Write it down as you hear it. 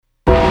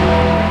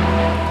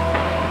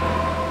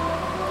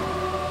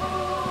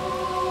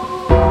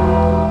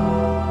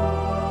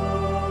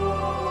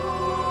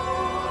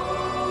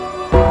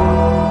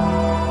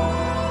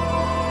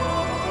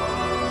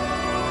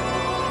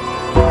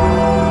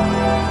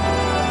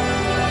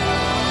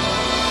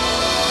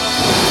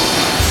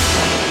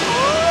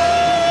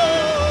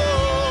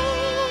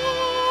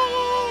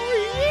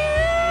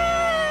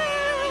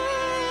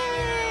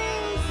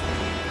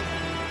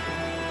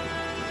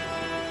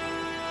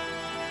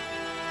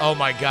Oh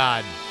my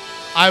God.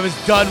 I was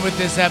done with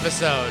this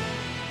episode.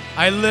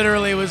 I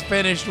literally was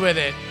finished with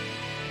it.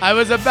 I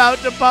was about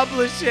to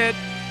publish it,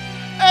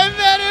 and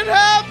then it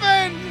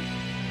happened!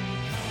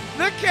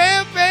 The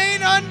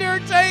campaign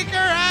undertaker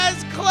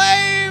has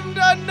claimed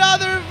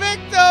another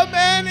victim,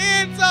 and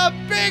it's a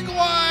big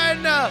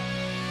one!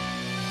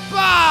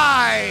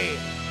 Bye!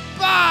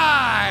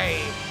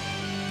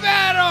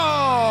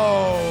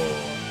 Beto!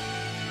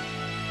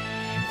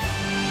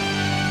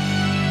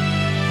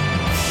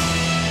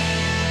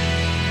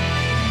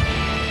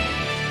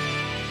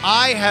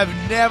 I have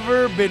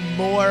never been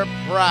more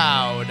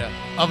proud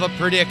of a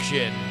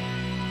prediction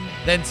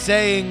than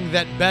saying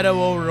that Beto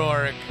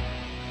O'Rourke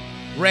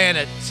ran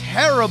a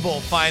terrible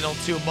final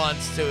 2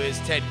 months to his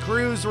Ted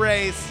Cruz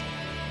race,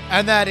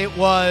 and that it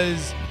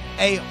was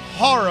a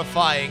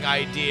horrifying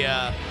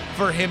idea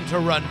for him to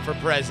run for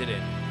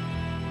president.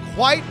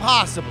 Quite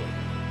possibly.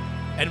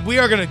 And we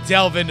are going to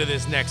delve into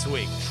this next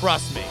week.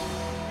 Trust me.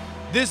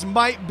 This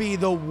might be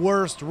the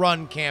worst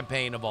run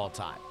campaign of all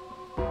time.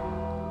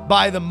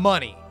 By the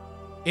money.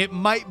 It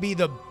might be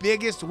the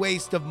biggest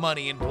waste of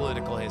money in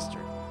political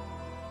history.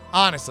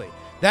 Honestly,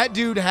 that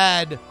dude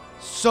had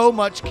so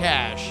much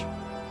cash.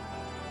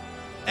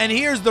 And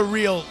here's the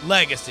real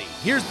legacy.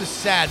 Here's the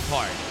sad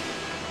part.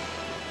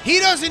 He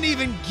doesn't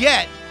even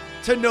get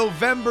to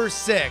November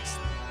 6th.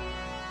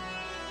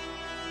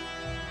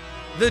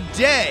 The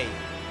day,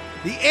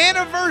 the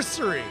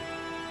anniversary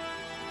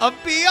of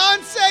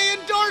Beyonce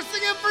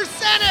endorsing him for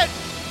Senate.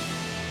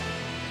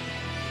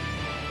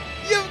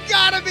 You've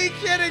got to be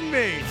kidding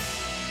me.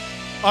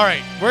 All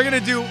right, we're going to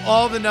do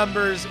all the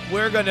numbers.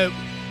 We're going to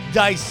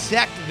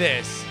dissect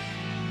this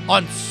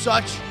on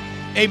such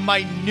a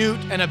minute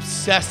and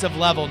obsessive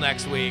level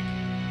next week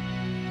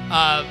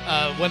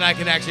when I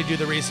can actually do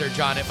the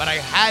research on it. But I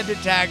had to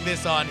tag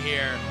this on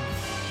here.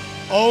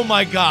 Oh,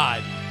 my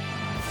God.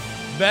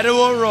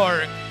 Beto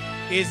O'Rourke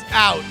is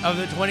out of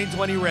the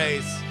 2020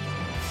 race.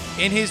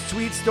 In his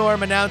tweet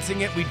storm announcing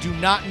it, we do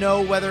not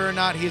know whether or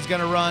not he's going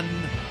to run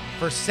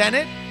for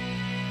Senate.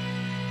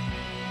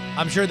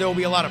 I'm sure there will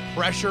be a lot of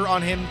pressure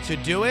on him to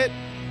do it.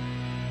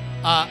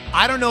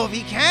 I don't know if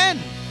he can.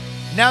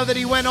 Now that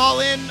he went all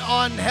in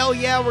on, hell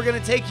yeah, we're going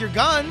to take your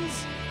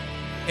guns.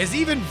 Is he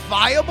even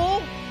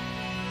viable?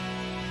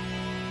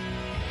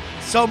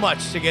 So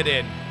much to get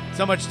in.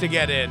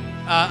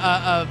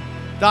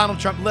 Donald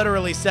Trump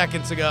literally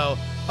seconds ago.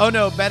 Oh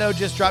no, Beto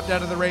just dropped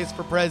out of the race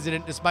for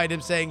president despite him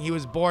saying he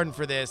was born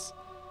for this.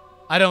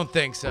 I don't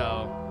think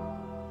so.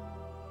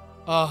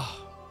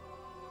 Oh.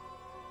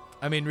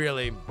 I mean,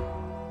 really.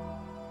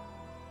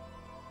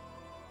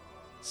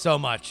 So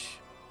much.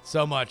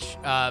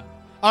 All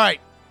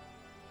right.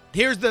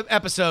 Here's the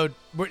episode.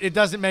 It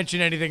doesn't mention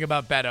anything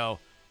about Beto.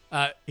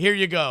 Here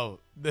you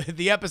go.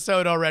 The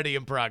episode already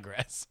in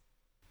progress.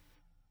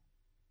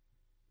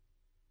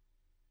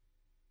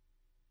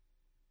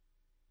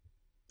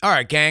 All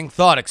right, gang.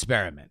 Thought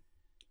experiment.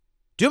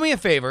 Do me a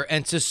favor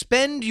and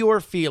suspend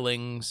your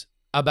feelings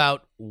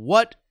about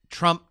what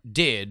Trump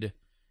did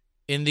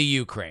in the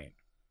Ukraine.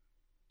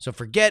 So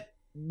forget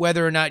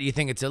whether or not you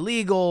think it's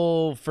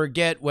illegal,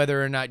 forget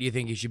whether or not you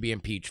think he should be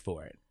impeached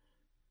for it.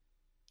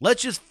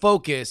 Let's just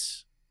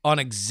focus on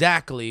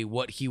exactly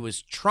what he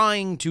was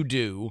trying to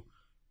do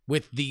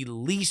with the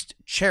least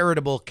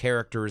charitable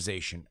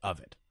characterization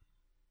of it.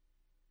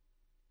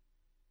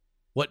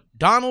 What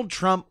Donald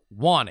Trump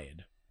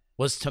wanted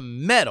was to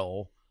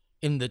meddle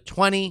in the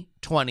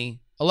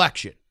 2020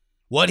 election.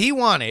 What he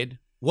wanted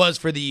was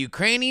for the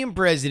Ukrainian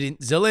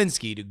president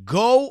Zelensky to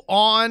go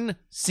on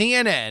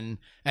CNN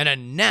and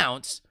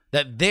announce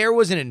that there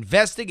was an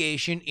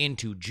investigation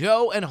into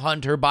Joe and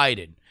Hunter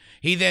Biden.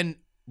 He then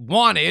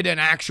wanted an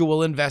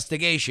actual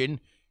investigation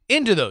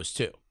into those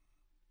two.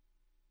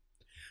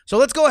 So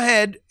let's go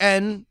ahead,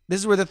 and this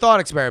is where the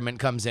thought experiment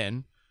comes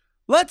in.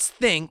 Let's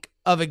think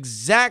of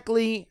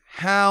exactly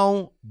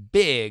how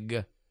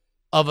big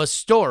of a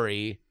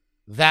story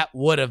that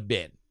would have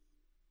been.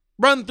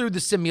 Run through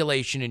the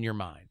simulation in your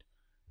mind.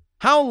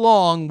 How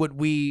long would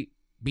we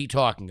be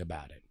talking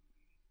about it?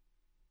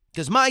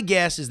 Because my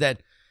guess is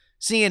that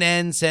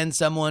CNN sends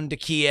someone to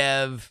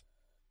Kiev.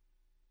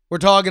 We're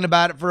talking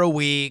about it for a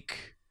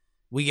week.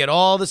 We get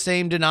all the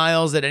same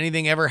denials that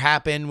anything ever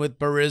happened with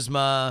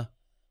Burisma.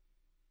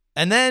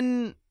 And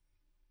then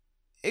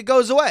it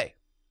goes away.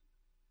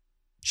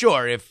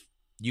 Sure, if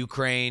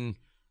Ukraine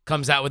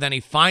comes out with any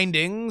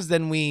findings,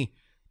 then we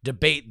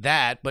debate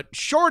that. But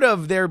short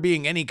of there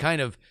being any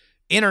kind of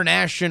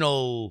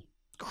international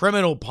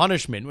criminal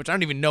punishment, which I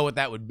don't even know what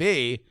that would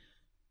be,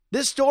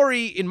 this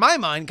story, in my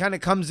mind, kind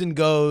of comes and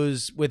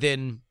goes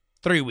within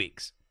 3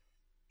 weeks.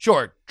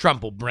 Sure,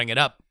 Trump will bring it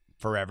up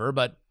forever,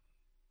 but,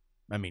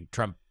 I mean,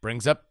 Trump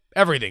brings up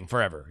everything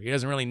forever. He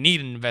doesn't really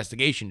need an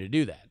investigation to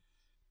do that.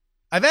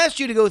 I've asked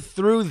you to go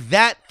through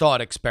that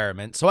thought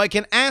experiment so I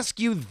can ask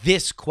you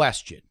this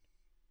question.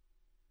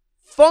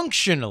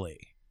 Functionally,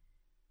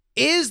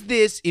 is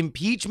this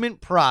impeachment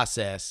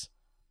process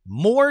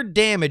more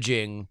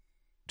damaging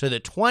to the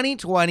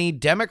 2020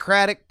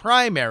 Democratic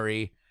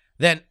primary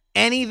than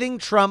anything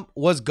Trump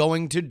was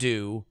going to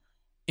do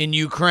in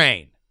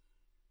Ukraine.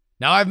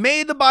 Now, I've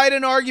made the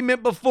Biden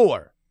argument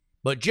before,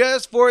 but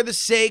just for the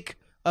sake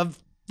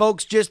of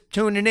folks just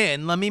tuning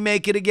in, let me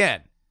make it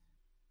again.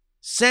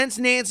 Since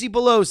Nancy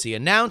Pelosi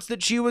announced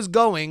that she was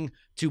going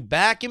to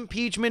back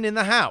impeachment in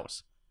the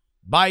House,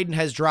 Biden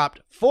has dropped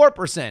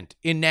 4%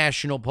 in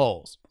national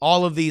polls.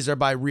 All of these are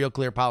by Real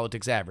Clear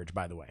Politics average,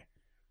 by the way.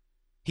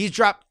 He's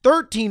dropped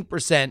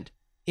 13%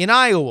 in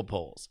Iowa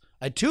polls,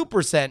 a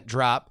 2%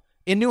 drop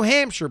in New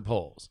Hampshire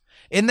polls.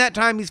 In that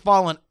time, he's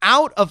fallen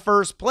out of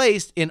first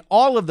place in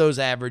all of those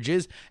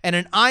averages, and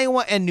in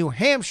Iowa and New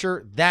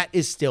Hampshire, that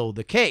is still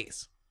the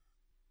case.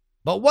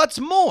 But what's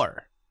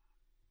more,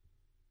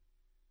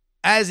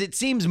 as it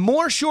seems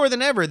more sure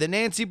than ever that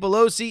Nancy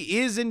Pelosi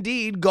is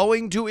indeed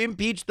going to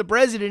impeach the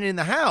president in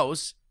the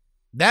House,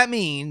 that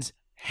means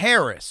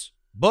Harris,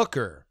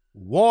 Booker,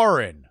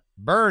 Warren,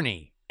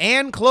 Bernie,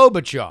 and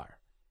Klobuchar,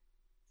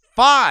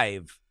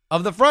 5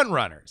 of the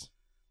frontrunners,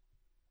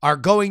 are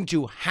going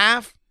to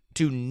have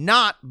to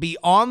not be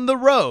on the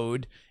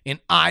road in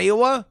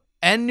Iowa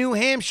and New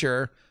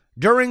Hampshire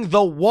during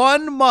the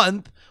 1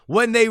 month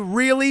when they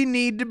really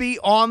need to be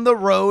on the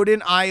road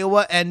in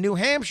Iowa and New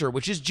Hampshire,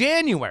 which is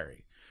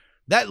January.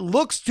 That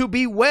looks to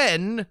be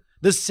when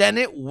the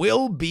Senate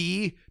will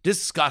be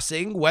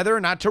discussing whether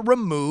or not to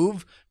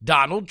remove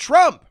Donald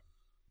Trump.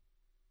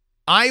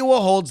 Iowa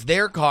holds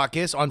their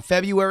caucus on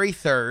February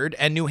 3rd,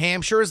 and New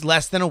Hampshire is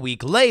less than a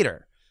week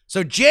later.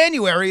 So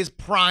January is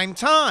prime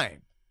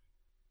time.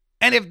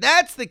 And if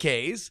that's the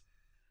case,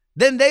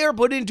 then they are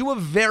put into a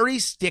very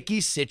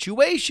sticky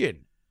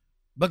situation.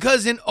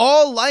 Because in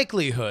all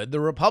likelihood,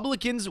 the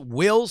Republicans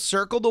will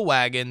circle the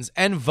wagons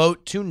and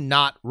vote to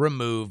not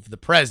remove the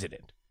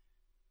president.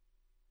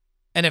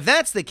 And if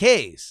that's the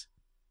case,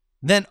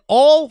 then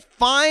all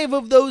 5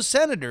 of those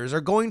senators are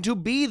going to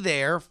be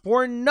there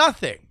for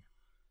nothing.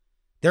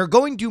 They're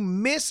going to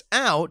miss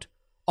out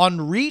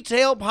on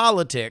retail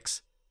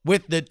politics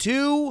with the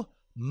 2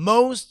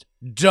 most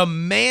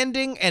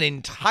demanding and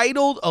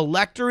entitled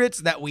electorates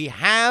that we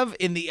have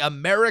in the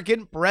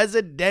American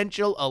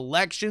presidential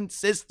election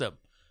system.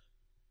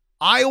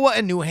 Iowa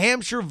and New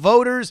Hampshire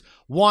voters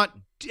want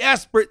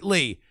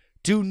desperately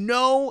to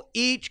know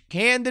each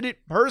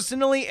candidate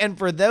personally and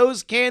for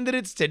those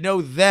candidates to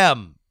know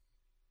them.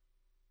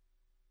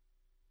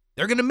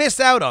 They're going to miss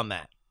out on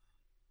that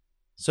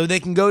so they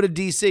can go to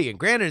D.C. And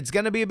granted, it's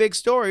going to be a big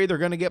story. They're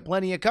going to get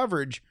plenty of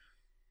coverage,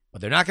 but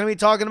they're not going to be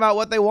talking about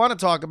what they want to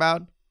talk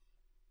about.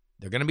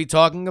 They're going to be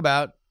talking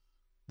about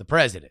the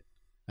president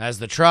as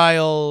the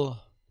trial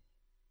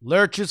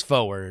lurches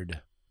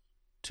forward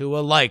to a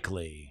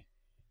likely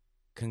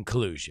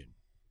conclusion.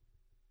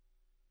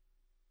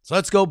 So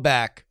let's go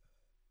back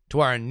to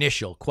our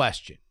initial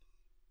question.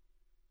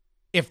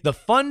 If the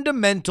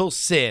fundamental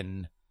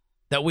sin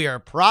that we are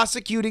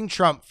prosecuting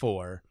Trump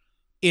for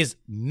is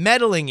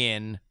meddling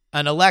in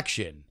an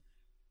election,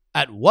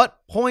 at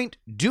what point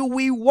do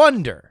we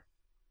wonder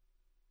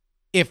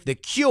if the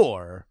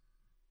cure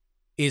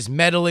is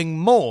meddling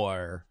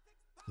more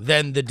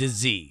than the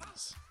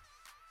disease?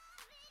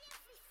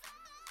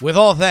 With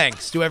all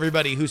thanks to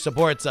everybody who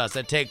supports us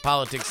at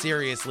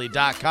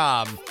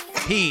TakePoliticsSeriously.com,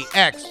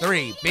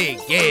 PX3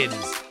 begins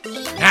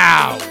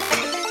now.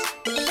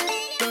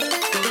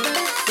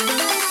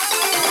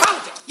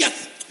 Politics,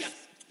 yes.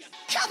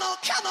 Come on,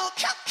 come on,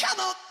 come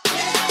on.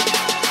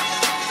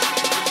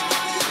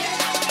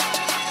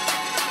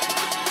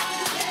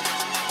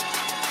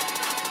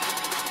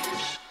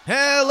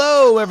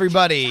 Hello,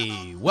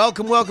 everybody.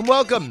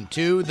 Welcome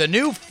to the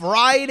new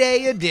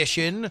Friday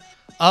edition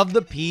of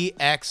the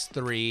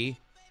PX3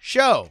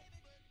 show.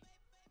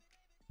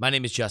 My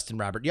name is Justin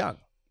Robert Young.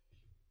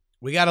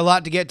 We got a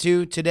lot to get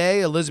to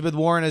today. Elizabeth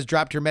Warren has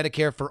dropped her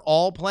Medicare For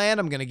All plan.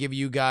 I'm going to give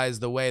you guys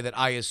the way that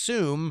I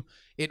assume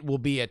it will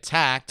be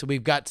attacked.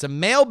 We've got some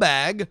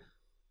mailbag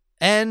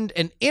and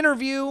an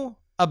interview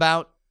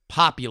about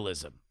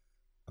populism.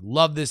 I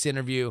love this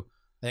interview.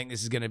 I think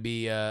this is going to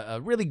be a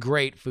really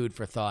great food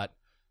for thought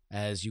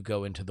as you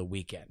go into the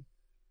weekend.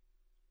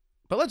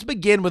 But let's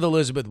begin with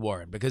Elizabeth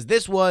Warren, because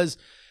this was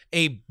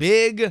a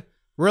big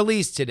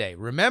release today.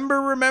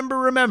 Remember,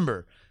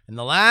 in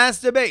the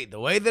last debate, the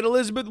way that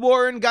Elizabeth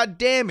Warren got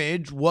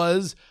damaged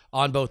was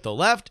on both the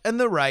left and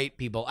the right,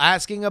 people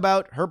asking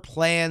about her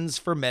plans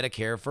for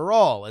Medicare for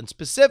All, and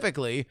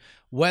specifically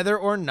whether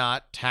or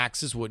not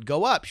taxes would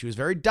go up. She was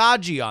very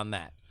dodgy on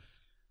that.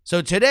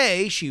 So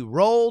today, she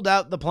rolled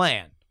out the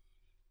plan.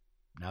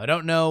 Now, I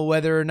don't know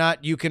whether or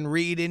not you can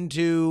read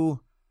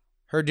into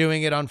her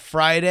doing it on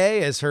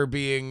Friday as her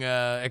being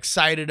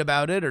excited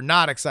about it or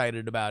not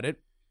excited about it.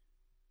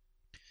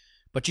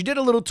 But she did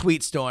a little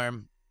tweet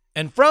storm.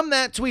 And from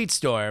that tweet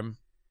storm,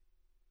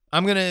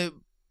 I'm going to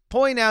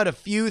point out a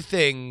few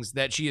things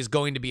that she is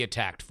going to be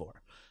attacked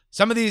for.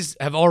 Some of these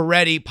have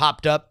already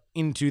popped up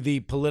into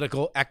the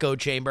political echo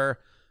chamber.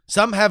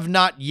 Some have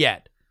not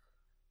yet.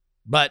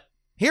 But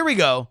here we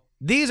go.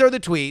 These are the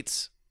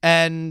tweets.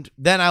 And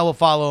then I will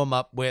follow them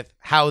up with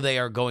how they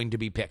are going to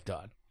be picked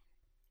on.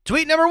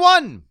 Tweet number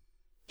 1.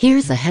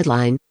 Here's a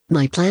headline.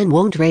 My plan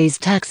won't raise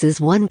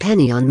taxes 1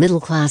 penny on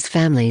middle-class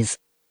families.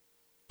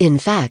 In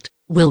fact,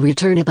 we'll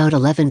return about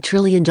 $11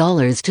 trillion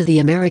to the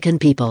American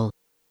people.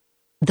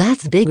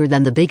 That's bigger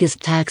than the biggest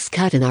tax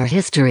cut in our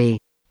history.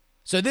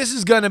 So this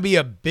is going to be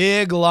a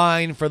big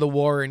line for the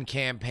Warren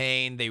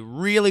campaign. They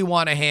really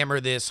want to hammer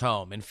this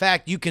home. In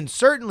fact, you can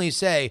certainly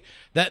say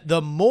that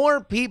the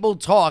more people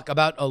talk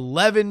about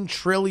 $11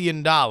 trillion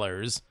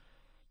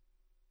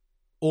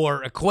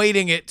or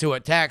equating it to a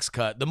tax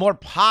cut, the more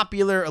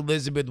popular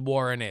Elizabeth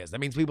Warren is.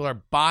 That means people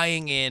are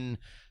buying in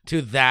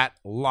to that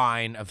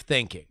line of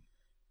thinking.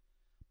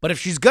 But if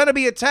she's going to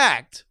be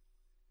attacked,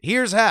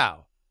 here's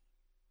how.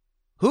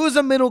 Who's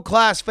a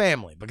middle-class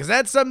family? Because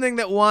that's something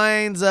that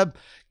winds up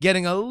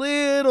getting a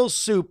little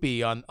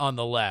soupy on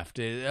the left.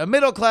 A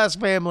middle-class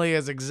family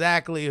is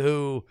exactly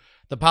who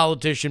the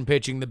politician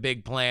pitching the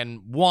big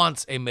plan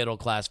wants a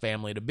middle-class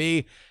family to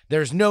be.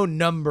 There's no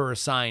number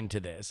assigned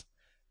to this.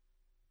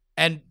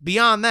 And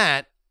beyond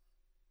that,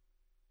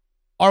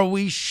 are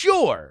we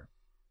sure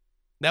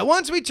that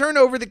once we turn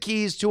over the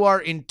keys to our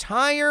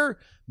entire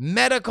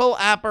medical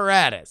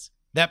apparatus,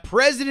 that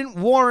President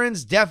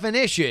Warren's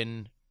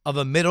definition of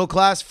a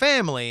middle-class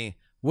family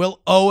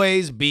will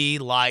always be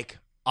like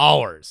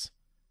ours?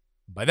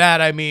 By that,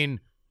 I mean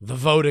the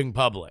voting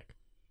public,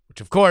 which,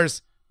 of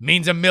course,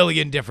 means a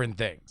million different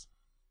things.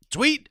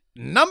 Tweet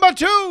number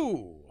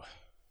 2.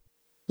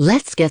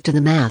 Let's get to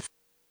the math.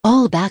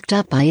 All backed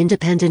up by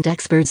independent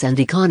experts and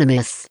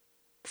economists.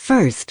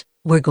 First,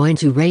 we're going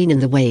to rein in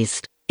the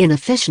waste,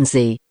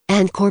 inefficiency,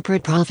 and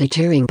corporate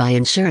profiteering by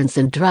insurance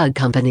and drug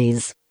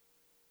companies.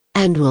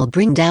 And we'll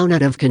bring down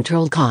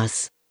out-of-control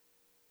costs.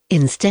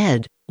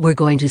 Instead, we're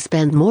going to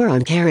spend more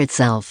on care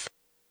itself.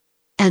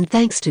 And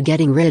thanks to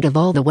getting rid of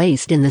all the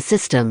waste in the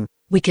system,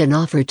 we can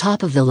offer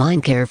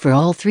top-of-the-line care for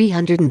all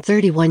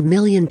 331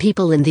 million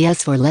people in the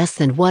US for less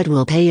than what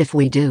we'll pay if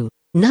we do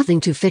nothing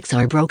to fix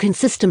our broken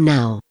system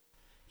now.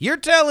 You're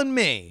telling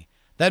me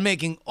that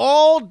making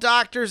all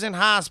doctors and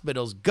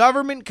hospitals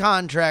government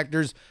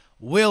contractors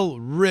will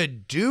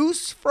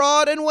reduce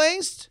fraud and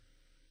waste?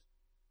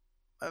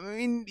 I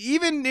mean,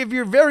 even if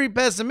you're very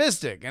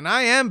pessimistic, and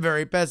I am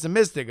very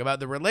pessimistic about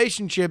the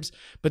relationships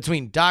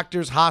between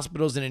doctors,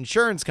 hospitals, and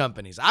insurance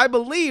companies, I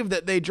believe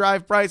that they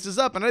drive prices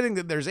up, and I think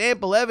that there's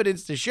ample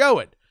evidence to show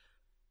it.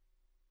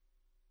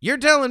 You're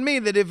telling me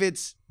that if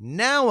it's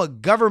now a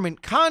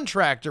government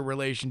contractor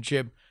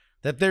relationship,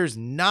 that there's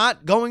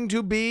not going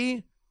to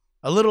be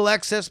a little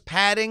excess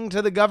padding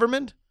to the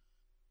government?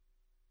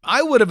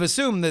 I would have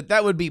assumed that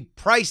that would be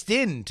priced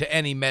into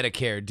any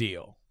Medicare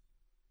deal.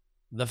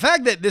 The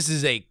fact that this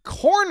is a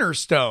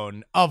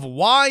cornerstone of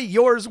why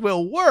yours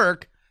will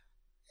work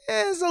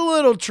is a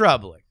little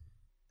troubling.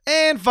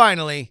 And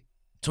finally,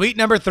 tweet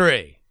number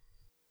 3.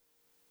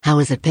 How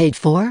is it paid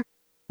for?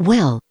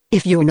 Well,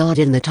 if you're not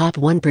in the top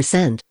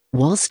 1%,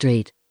 Wall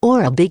Street,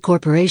 or a big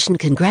corporation,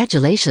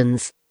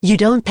 congratulations, you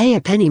don't pay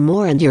a penny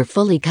more and you're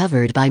fully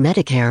covered by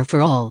Medicare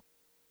for All.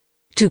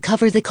 To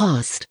cover the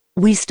cost,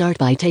 we start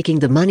by taking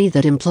the money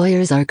that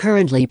employers are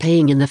currently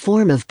paying in the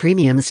form of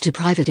premiums to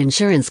private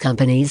insurance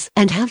companies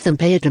and have them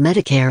pay it to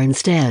Medicare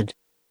instead.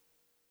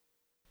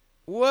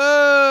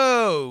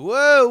 Whoa,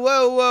 whoa,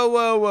 whoa, whoa,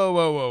 whoa, whoa,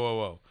 whoa, whoa, whoa,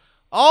 whoa.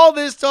 All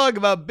this talk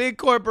about big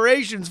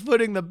corporations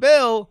footing the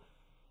bill,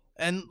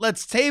 and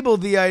let's table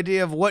the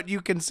idea of what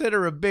you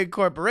consider a big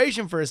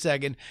corporation for a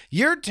second.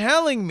 You're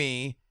telling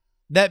me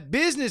that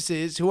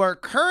businesses who are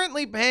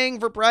currently paying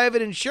for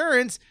private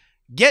insurance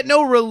get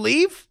no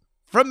relief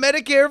from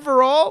Medicare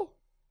for All?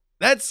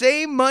 That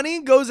same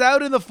money goes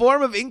out in the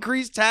form of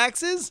increased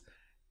taxes?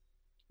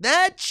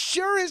 That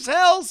sure as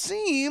hell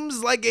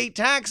seems like a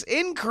tax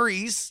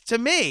increase to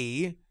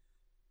me.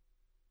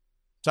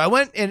 So I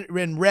went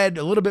and read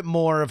a little bit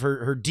more of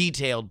her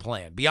detailed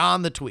plan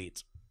beyond the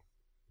tweets.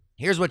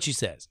 Here's what she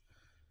says.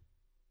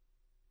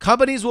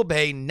 Companies will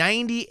pay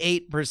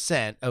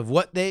 98% of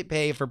what they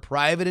pay for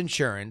private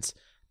insurance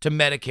to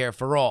Medicare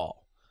for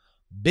All.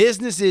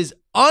 Businesses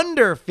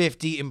under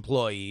 50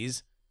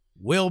 employees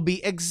will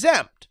be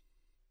exempt.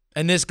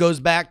 And this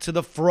goes back to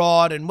the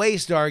fraud and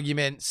waste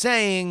argument,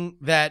 saying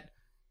that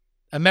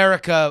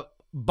America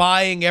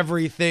buying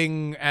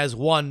everything as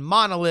one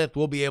monolith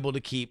will be able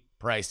to keep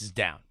prices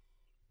down.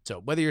 So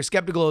whether you're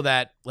skeptical of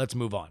that, let's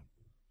move on.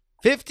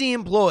 50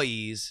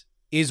 employees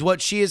is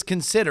what she is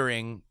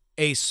considering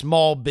a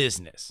small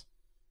business.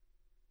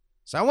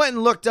 So I went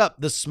and looked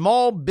up the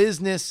Small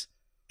Business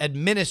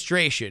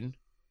Administration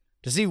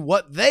to see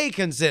what they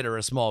consider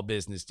a small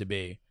business to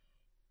be.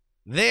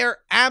 Their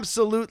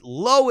absolute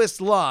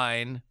lowest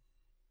line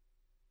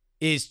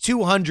is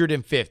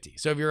 250.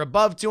 So if you're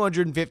above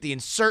 250 in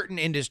certain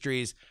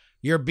industries,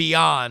 you're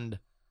beyond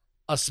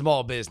a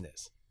small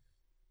business.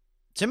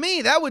 To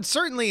me, that would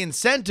certainly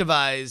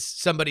incentivize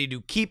somebody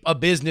to keep a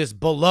business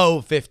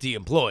below 50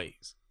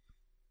 employees.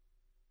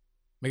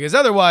 Because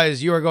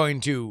otherwise, you are going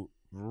to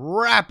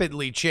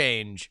rapidly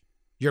change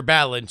your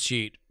balance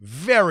sheet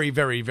very,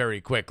 very,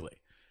 very quickly.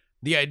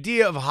 The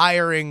idea of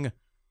hiring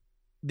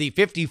the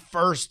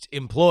 51st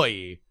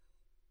employee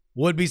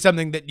would be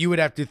something that you would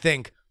have to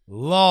think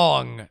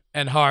long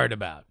and hard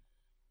about.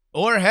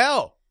 Or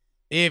hell,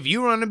 if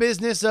you run a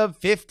business of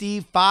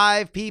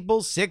 55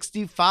 people,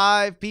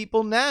 65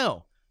 people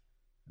now,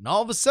 and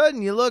all of a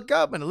sudden you look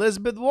up and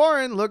Elizabeth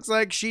Warren looks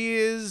like she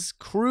is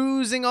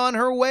cruising on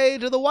her way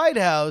to the White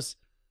House,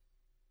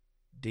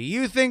 do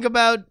you think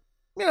about,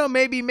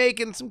 maybe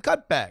making some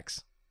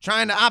cutbacks,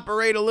 trying to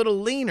operate a little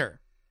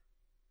leaner?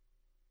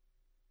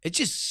 It's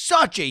just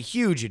such a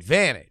huge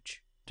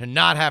advantage to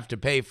not have to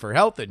pay for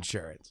health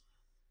insurance,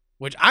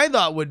 which I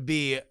thought would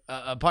be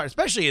a part,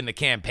 especially in the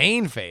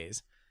campaign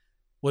phase,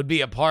 would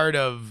be a part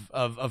of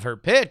her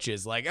pitch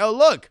is like, oh,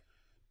 look,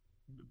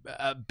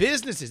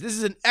 businesses, this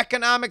is an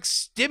economic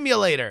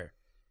stimulator.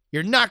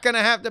 You're not going to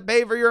have to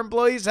pay for your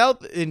employees'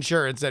 health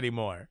insurance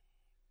anymore.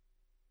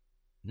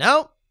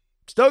 No,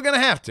 still going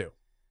to have to.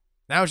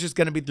 Now it's just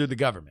going to be through the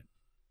government.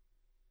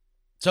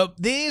 So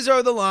these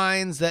are the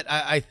lines that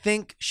I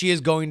think she is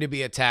going to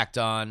be attacked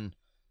on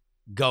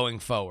going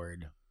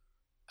forward.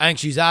 I think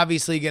she's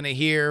obviously going to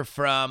hear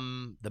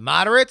from the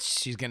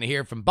moderates. She's going to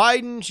hear from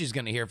Biden. She's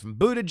going to hear from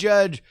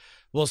Buttigieg.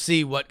 We'll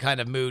see what kind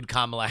of mood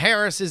Kamala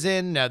Harris is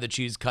in now that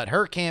she's cut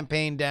her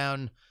campaign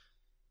down.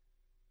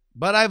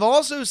 But I've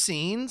also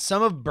seen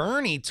some of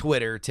Bernie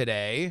Twitter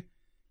today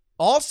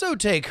also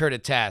take her to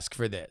task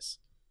for this.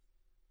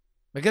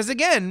 Because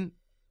again,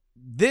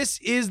 this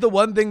is the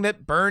one thing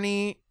that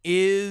Bernie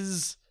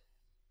is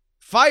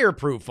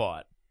fireproof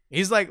on.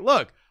 He's like,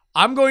 look,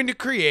 I'm going to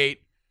create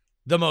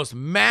the most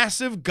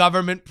massive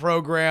government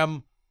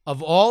program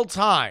of all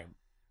time,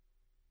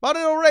 but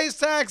it'll raise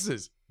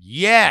taxes.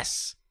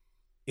 Yes,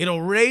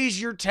 it'll raise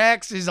your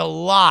taxes a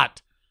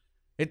lot.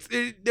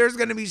 There's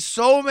going to be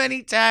so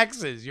many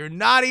taxes. You're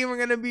not even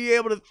going to be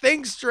able to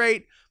think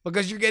straight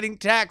because you're getting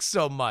taxed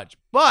so much.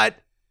 But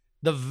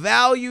the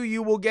value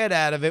you will get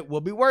out of it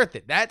will be worth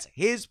it. That's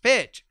his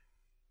pitch.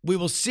 We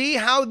will see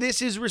how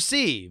this is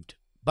received,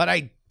 but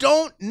I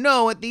don't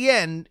know at the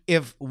end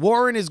if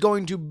Warren is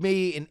going to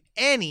be in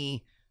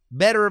any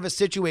better of a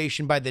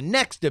situation by the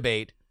next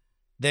debate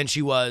than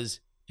she was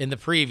in the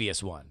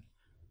previous one,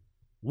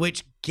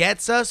 which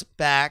gets us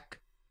back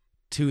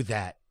to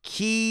that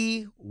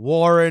key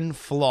Warren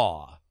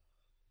flaw.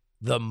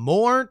 The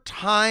more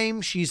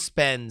time she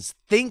spends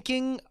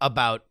thinking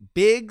about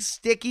big,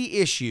 sticky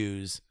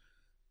issues,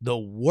 the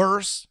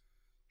worse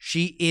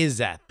she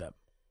is at them.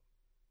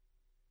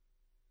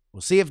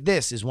 We'll see if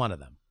this is one of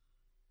them.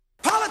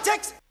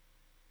 Politics!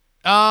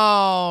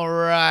 All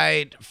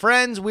right,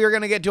 friends, we are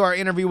going to get to our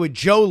interview with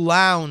Joe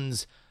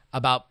Lownz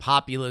about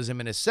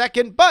populism in a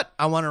second, but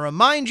I want to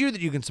remind you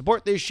that you can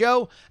support this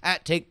show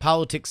at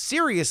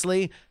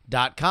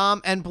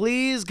TakePoliticsSeriously.com, and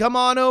please come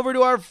on over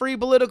to our free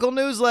political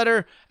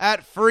newsletter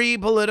at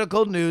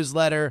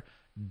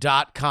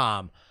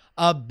freepoliticalnewsletter.com.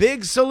 A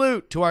big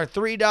salute to our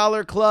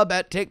 $3 club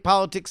at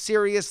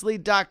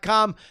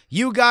TakePoliticsSeriously.com.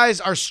 You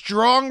guys are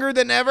stronger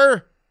than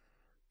ever,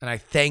 and I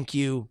thank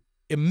you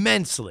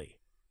immensely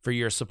for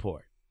your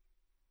support.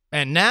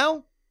 And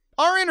now,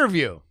 our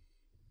interview.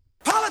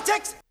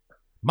 Politics!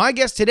 My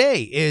guest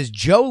today is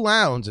Joe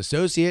Lownz,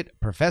 Associate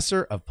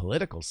Professor of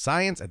Political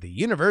Science at the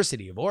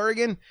University of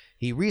Oregon.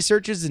 He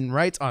researches and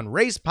writes on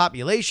race,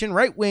 population,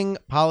 right-wing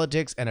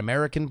politics, and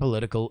American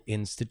political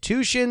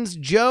institutions.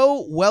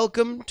 Joe,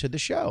 welcome to the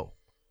show.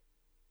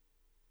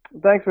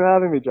 Thanks for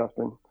having me,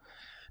 Justin.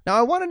 Now,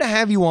 I wanted to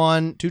have you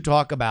on to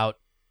talk about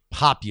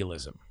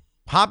populism.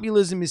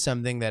 Populism is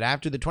something that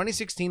after the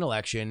 2016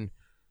 election,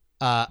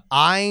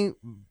 I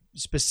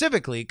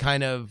specifically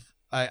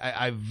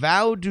I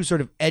vowed to sort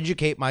of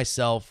educate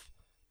myself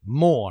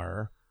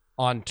more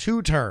on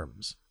two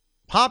terms,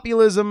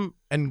 populism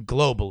and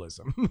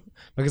globalism,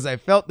 because I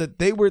felt that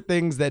they were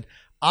things that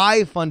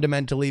I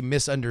fundamentally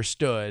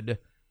misunderstood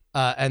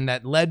and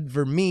that led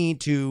for me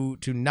to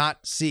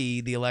not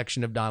see the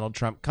election of Donald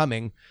Trump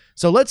coming.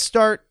 So let's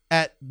start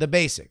at the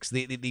basics,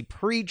 the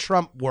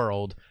pre-Trump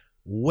world.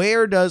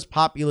 Where does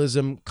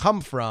populism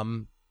come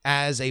from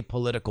as a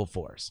political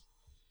force?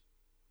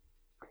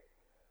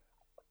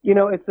 You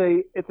know, it's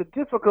a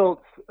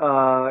difficult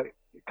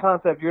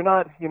concept. You're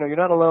not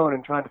alone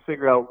in trying to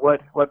figure out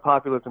what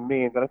populism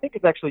means, and I think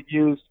it's actually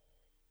used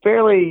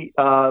fairly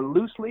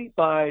loosely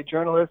by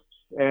journalists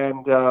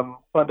and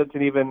pundits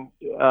and even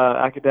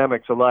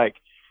academics alike.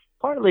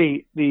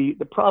 Partly, the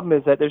problem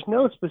is that there's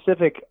no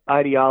specific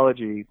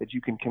ideology that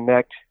you can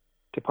connect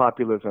to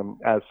populism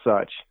as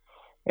such,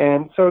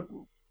 and so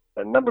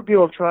a number of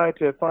people have tried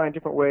to find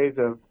different ways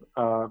of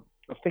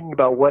thinking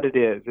about what it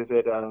is. Is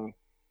it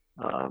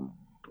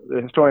the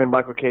historian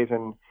Michael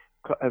Kazin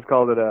has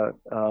called it a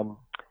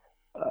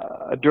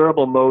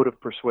durable mode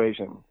of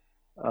persuasion.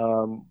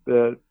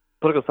 The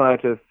political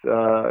scientists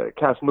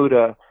Cass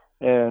Muda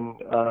and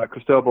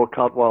Cristobal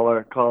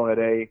Kaltwaller call it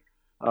a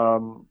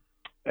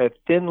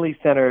thinly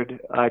centered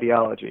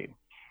ideology.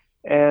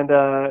 And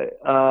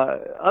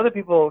other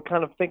people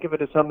kind of think of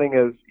it as something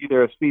as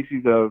either a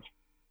species of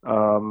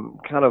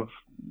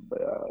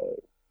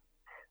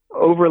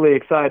overly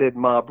excited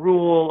mob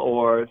rule,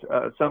 or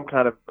some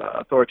kind of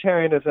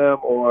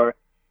authoritarianism, or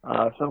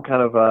some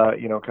kind of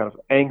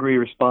angry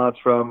response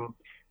from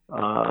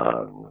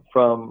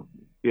from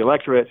the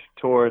electorate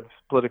towards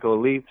political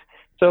elites.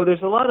 So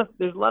there's a lot of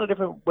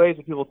different ways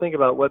that people think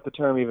about what the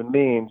term even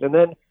means. And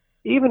then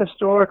even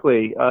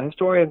historically,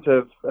 historians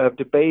have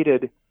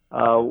debated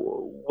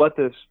what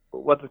this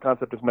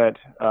concept has meant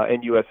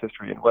in U.S.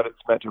 history and what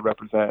it's meant to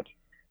represent.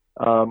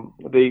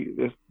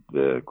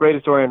 The great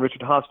historian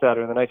Richard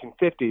Hofstadter in the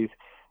 1950s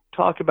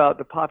talked about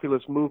the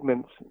populist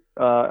movements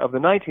of the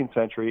 19th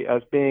century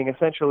as being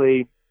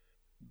essentially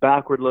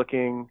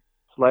backward-looking,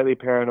 slightly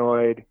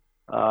paranoid,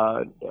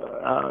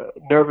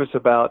 nervous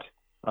about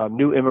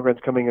new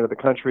immigrants coming into the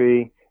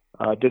country,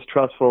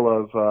 distrustful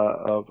of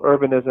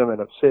urbanism and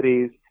of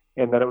cities,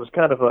 and that it was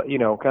kind of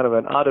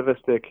an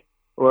atavistic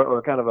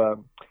or kind of a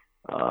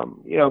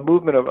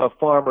movement of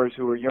farmers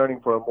who were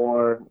yearning for a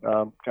more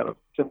kind of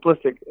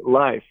simplistic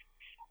life.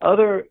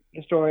 Other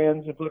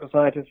historians and political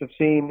scientists have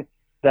seen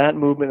that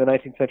movement in the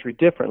 19th century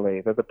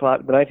differently. That the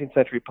 19th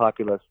century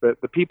populists,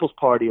 the People's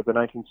Party of the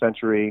 19th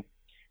century,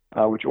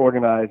 which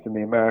organized in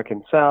the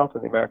American South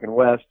and the American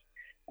West,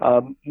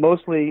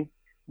 mostly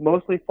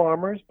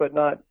farmers, but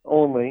not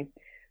only,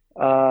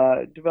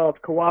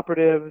 developed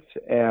cooperatives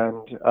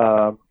and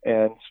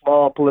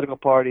small political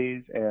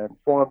parties and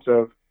forms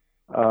of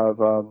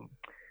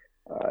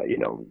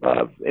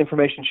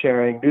information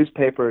sharing,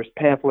 newspapers,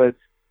 pamphlets.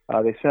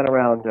 They sent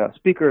around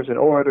speakers and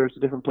orators to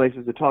different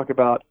places to talk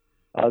about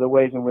the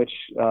ways in which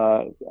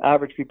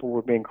average people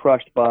were being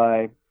crushed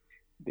by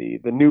the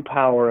new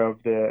power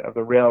of the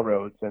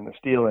railroads and the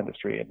steel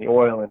industry and the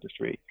oil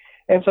industry.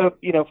 And so,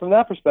 from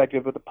that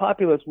perspective, what the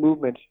populist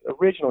movement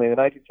originally in the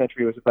 19th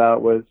century was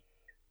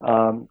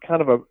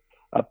kind of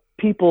a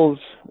people's,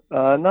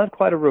 not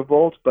quite a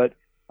revolt, but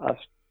a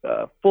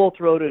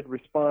full-throated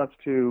response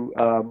to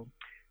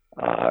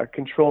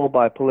control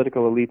by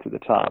political elites at the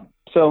top.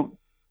 So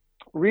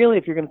really,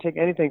 if you're going to take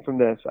anything from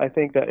this, I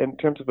think that in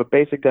terms of a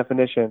basic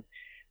definition,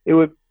 it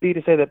would be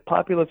to say that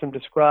populism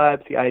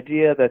describes the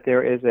idea that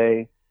there is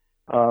a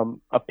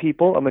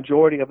people, a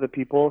majority of the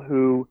people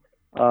who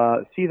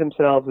see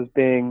themselves as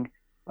being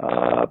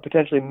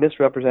potentially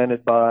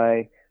misrepresented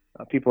by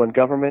people in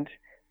government,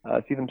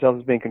 see themselves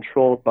as being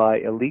controlled by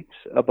elites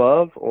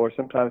above, or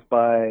sometimes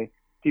by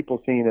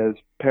people seen as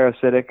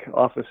parasitic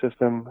off the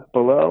system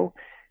below,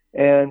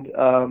 and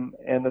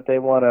that they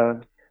want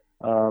to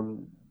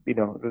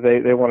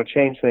they want to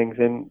change things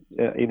in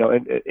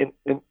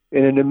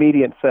an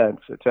immediate sense,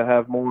 to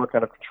have more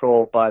kind of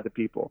control by the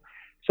people.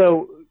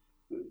 So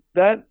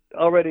that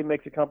already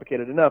makes it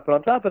complicated enough. But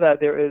on top of that,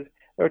 there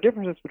are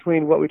differences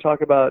between what we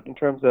talk about in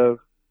terms of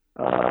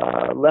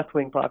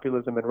left-wing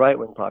populism and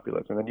right-wing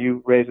populism. And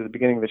you raised at the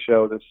beginning of the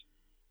show this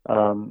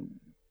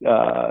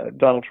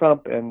Donald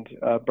Trump and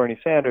Bernie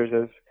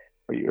Sanders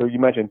or you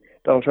mentioned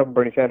Donald Trump and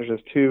Bernie Sanders as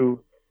two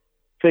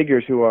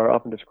figures who are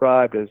often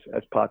described as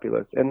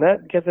populists, and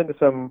that gets into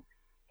some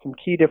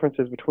key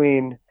differences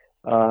between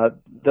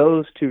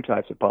those two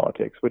types of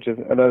politics, which is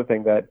another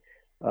thing that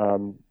I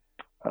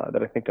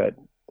think that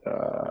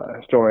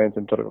historians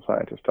and political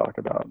scientists talk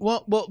about.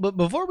 Well, but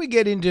before we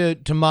get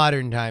into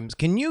modern times,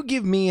 can you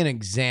give me an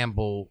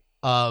example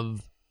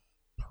of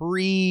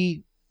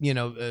pre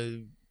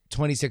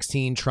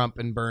 2016 Trump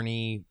and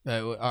Bernie,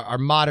 our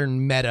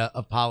modern meta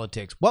of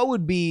politics? What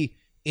would be,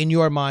 in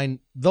your mind,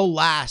 the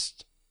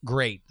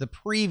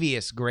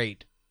previous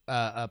great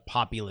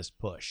populist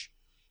push?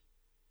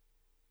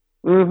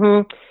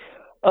 Well,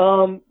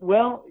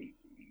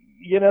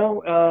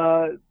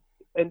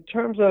 in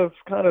terms of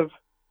kind of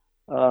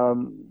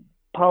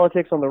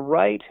politics on the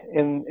right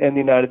in the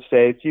United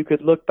States, you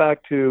could look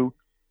back to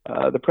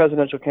the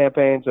presidential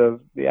campaigns of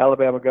the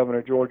Alabama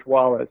governor George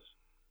Wallace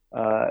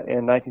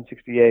in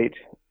 1968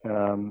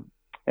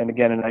 and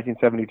again in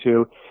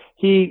 1972.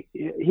 He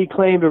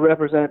claimed to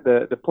represent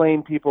the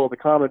plain people, the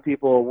common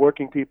people,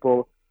 working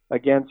people,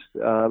 against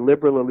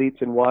liberal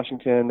elites in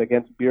Washington,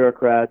 against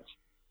bureaucrats,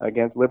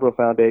 against liberal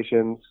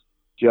foundations,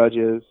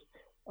 judges,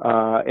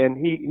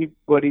 and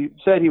what he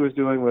said he was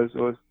doing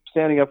was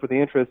standing up for the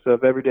interests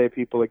of everyday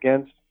people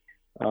against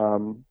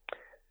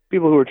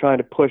people who were trying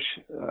to push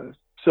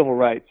civil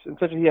rights. And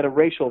such he had a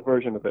racial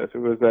version of this. It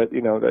was that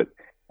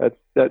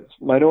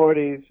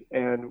minorities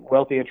and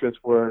wealthy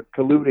interests were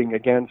colluding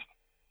against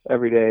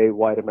everyday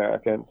white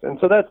Americans. And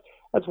so that's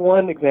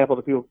one example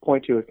that people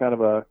point to as kind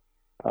of a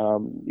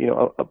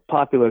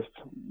populist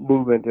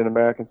movement in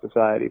American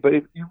society. But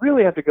if you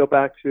really have to go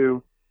back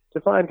to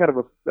find kind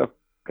of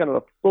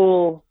a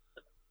full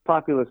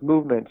populist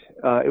movement,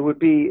 it would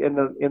be in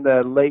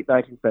the late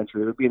 19th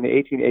century. It would be in the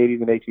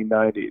 1880s and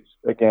 1890s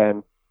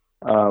again,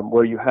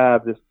 where you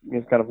have this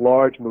kind of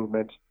large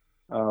movement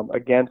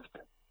against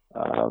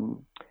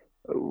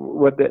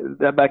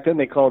that back then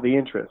they called the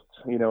interests,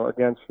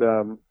 against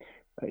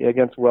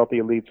wealthy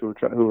elites who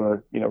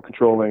are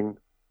controlling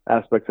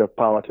aspects of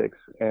politics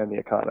and the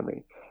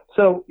economy.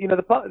 So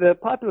the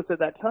populists at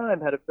that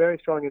time had a very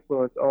strong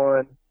influence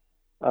on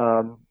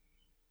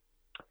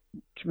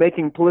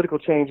making political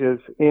changes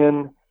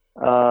in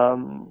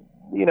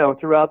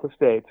throughout the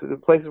states, the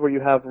places where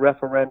you have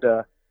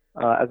referenda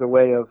as a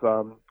way of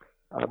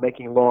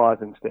making laws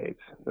in states.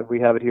 We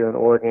have it here in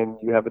Oregon.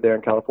 You have it there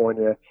in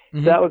California.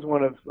 Mm-hmm. That was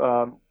one of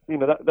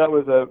that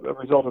was a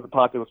result of the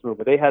populist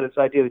movement. They had this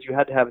idea that you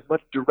had to have as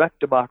much direct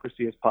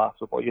democracy as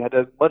possible. You had to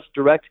have as much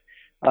direct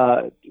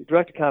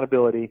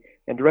accountability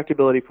and direct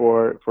ability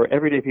for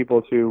everyday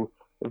people to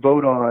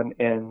vote on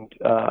and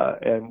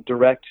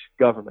direct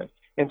government.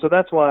 And so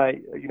that's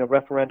why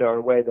referenda are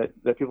a way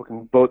that people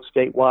can vote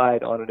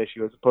statewide on an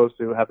issue as opposed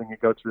to having it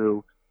go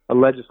through a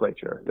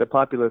legislature. The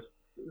populists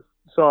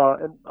saw,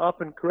 and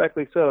often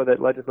correctly so,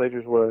 that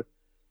legislatures were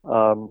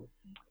were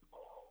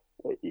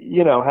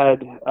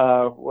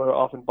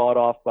often bought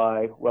off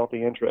by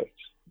wealthy interests.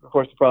 Of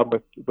course, the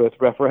problem with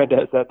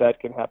referenda is that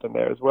can happen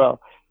there as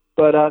well.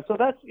 But so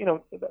that's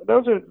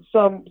those are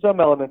some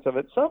elements of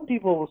it. Some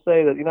people will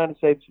say that the United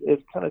States is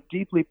kind of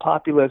deeply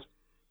populist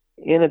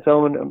in its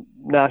own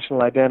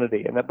national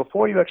identity, and that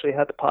before you actually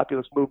had the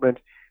populist movement,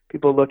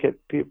 people look at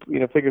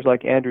figures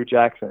like Andrew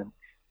Jackson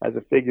as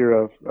a figure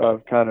of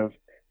kind of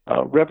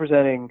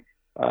representing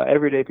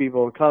everyday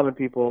people, common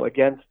people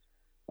against,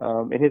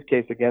 in his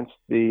case, against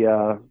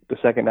the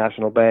Second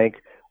National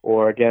Bank,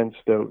 or against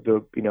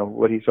the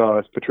what he saw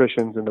as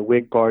patricians in the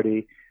Whig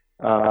Party,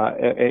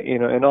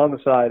 and on the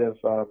side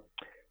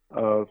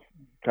of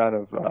kind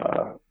of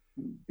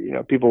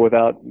people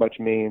without much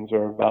means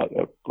or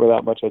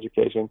without much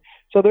education.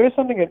 So there is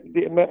something that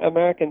the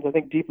Americans, I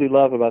think, deeply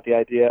love about the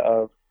idea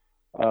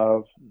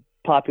of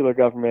popular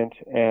government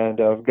and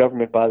of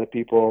government by the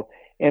people.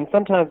 And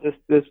sometimes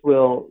this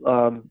will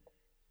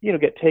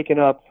get taken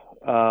up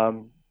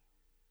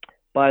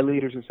by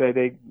leaders who say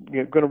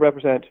they're going to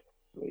represent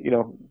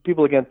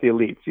people against the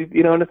elites.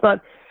 And it's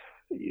not.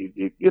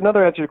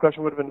 Another answer to your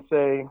question would have been to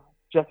say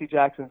Jesse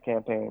Jackson's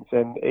campaigns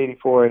in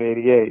 '84 and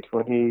 '88,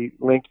 when he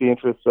linked the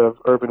interests of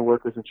urban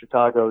workers in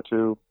Chicago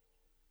to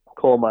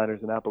coal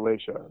miners in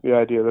Appalachia. The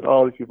idea that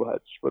all these people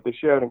had what they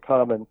shared in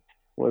common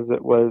was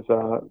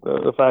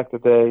the fact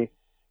that they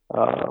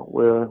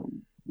were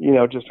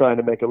just trying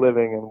to make a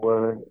living and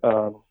were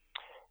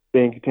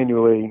being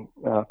continually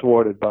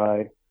thwarted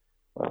by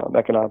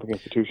economic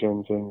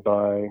institutions and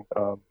by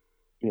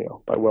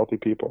wealthy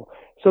people.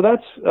 So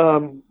that's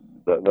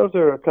those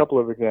are a couple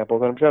of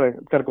examples. And I'm trying to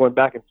kind of going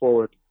back and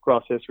forward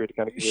across history to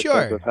kind of give you a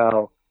sense of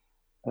how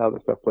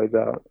this stuff plays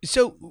out.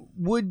 So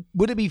would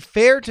it be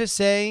fair to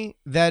say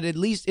that at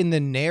least in the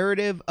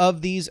narrative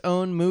of these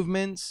own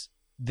movements,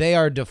 they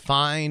are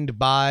defined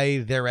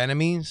by their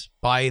enemies,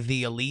 by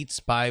the elites,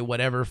 by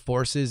whatever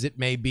forces it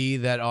may be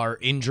that are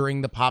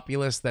injuring the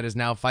populace that is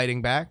now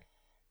fighting back?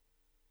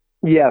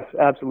 Yes,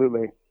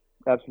 absolutely.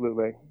 That's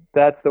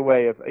the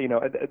way of,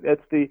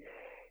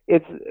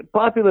 it's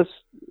populist,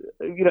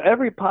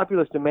 every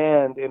populist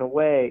demand in a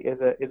way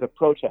is a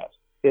protest.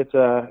 It's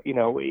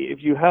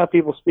if you have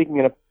people speaking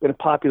in a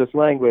populist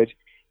language,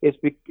 it's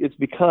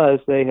because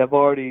they have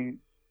already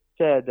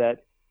said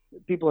that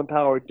people in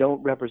power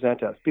don't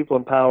represent us. People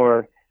in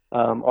power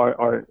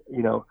are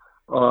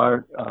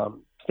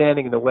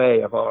standing in the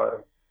way of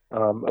our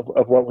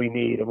of what we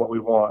need and what we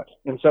want.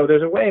 And so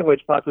there's a way in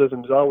which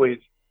populism is always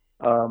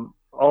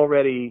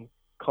already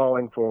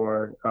calling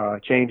for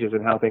changes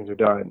in how things are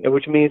done, and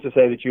which means to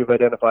say that you've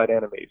identified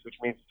enemies, which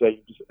means to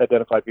say you've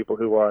identified people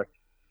who are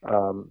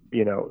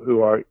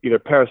either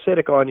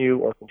parasitic on you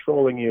or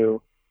controlling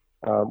you,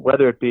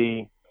 whether it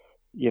be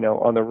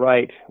on the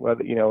right,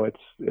 whether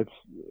it's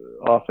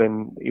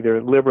often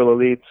either liberal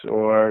elites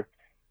or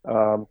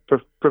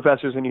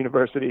professors in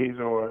universities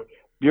or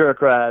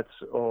bureaucrats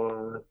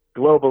or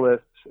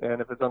globalists,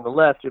 and if it's on the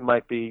left, it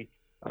might be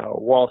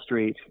Wall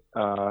Street,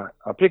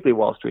 particularly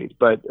Wall Street,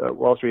 but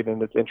Wall Street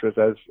and its interests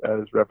as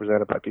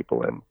represented by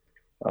people in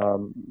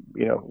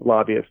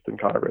lobbyists in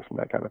Congress and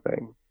that kind of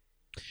thing.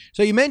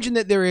 So you mentioned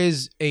that there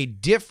is a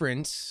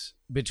difference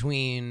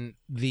between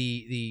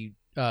the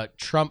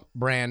Trump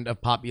brand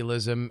of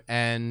populism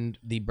and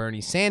the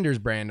Bernie Sanders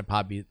brand of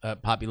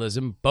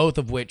populism, both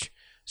of which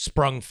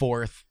sprung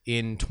forth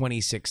in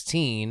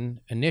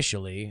 2016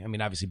 initially. I mean,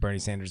 obviously Bernie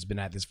Sanders has been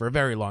at this for a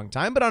very long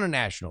time, but on a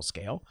national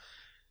scale.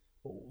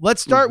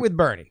 Let's start with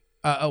Bernie.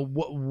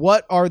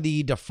 What are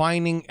the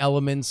defining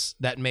elements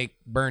that make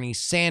Bernie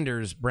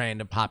Sanders' brand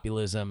of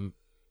populism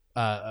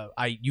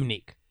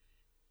unique?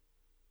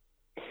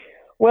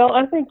 Well,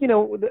 I think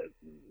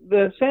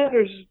the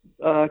Sanders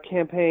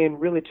campaign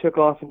really took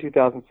off in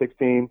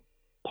 2016,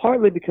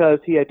 partly because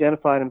he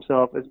identified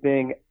himself as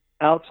being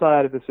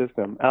outside of the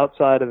system,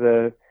 outside of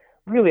the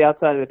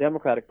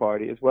Democratic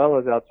Party, as well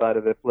as outside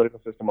of the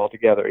political system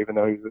altogether. Even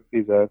though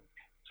he's a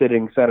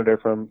sitting senator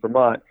from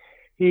Vermont.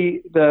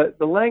 The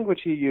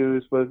language he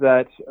used was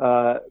that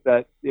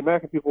the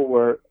American people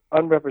were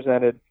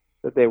unrepresented,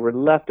 that they were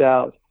left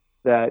out,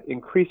 that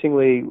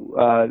increasingly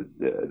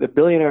the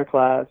billionaire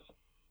class,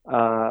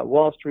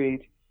 Wall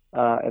Street,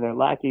 and their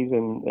lackeys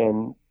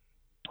in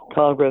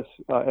Congress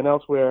and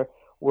elsewhere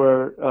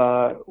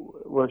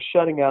were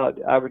shutting out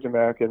average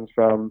Americans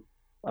from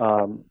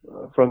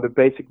the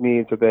basic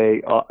needs that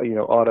they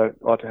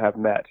ought to have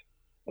met.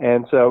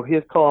 And so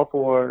his call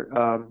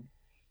for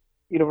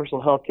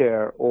universal health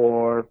care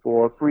or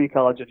for free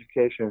college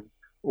education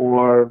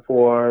or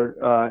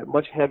for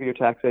much heavier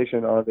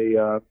taxation on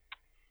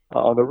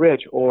the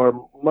rich,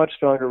 or much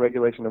stronger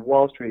regulation of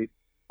Wall Street,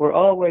 were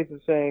all ways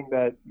of saying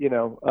that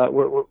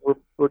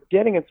we're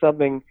getting at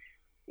something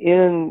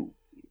in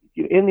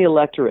the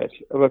electorate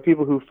of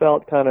people who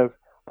felt kind of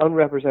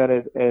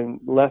unrepresented and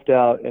left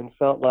out, and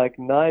felt like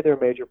neither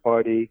major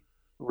party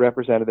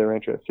represented their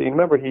interests. So you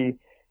remember he's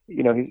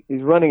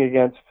running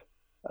against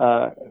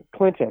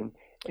Clinton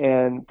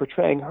and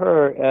portraying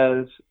her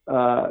as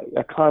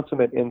a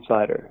consummate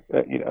insider,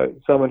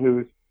 someone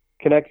who's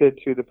connected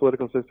to the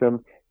political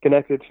system,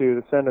 connected to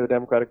the center of the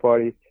Democratic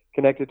Party,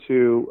 connected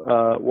to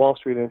Wall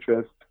Street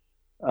interests,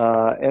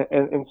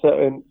 and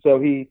so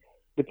he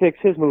depicts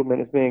his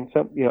movement as being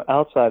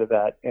outside of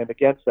that and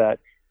against that,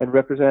 and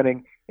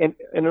representing in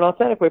an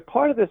authentic way.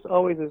 Part of this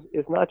always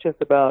is not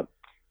just about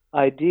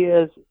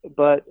ideas,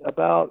 but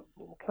about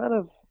kind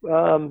of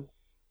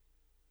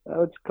I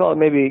would call it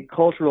maybe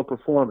cultural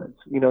performance.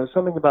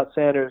 Something about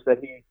Sanders that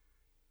his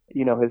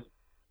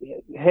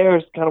hair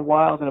is kind of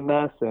wild and a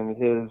mess, and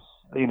he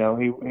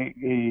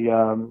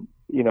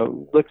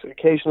looks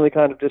occasionally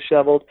kind of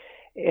disheveled,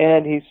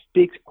 and he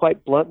speaks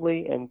quite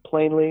bluntly and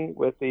plainly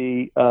with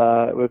the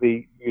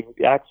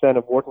accent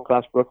of working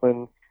class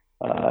Brooklyn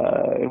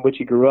in which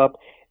he grew up.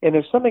 And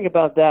there's something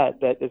about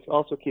that is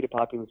also key to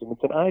populism.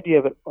 It's an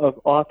idea of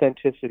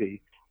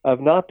authenticity,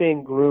 of not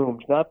being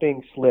groomed, not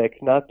being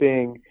slick, not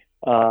being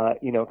kind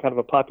of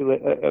a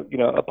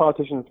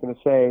politician that's going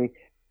to say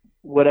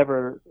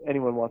whatever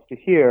anyone wants to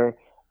hear.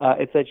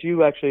 It's that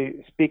you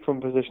actually speak from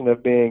a position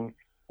of being,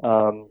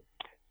 a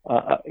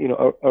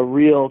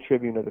real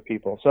tribune of the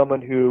people,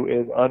 someone who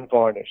is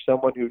unvarnished,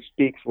 someone who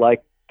speaks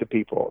like the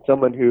people,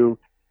 someone who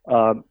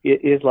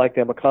is like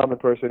them, a common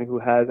person who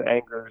has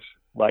angers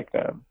like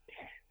them.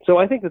 So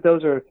I think that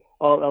those are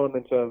all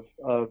elements of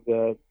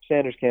the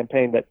Sanders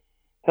campaign that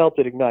helped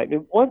it ignite.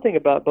 And one thing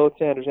about both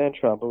Sanders and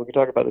Trump, and we can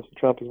talk about this with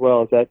Trump as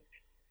well, is that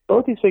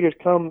both these figures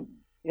come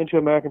into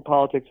American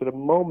politics at a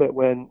moment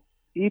when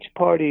each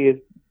party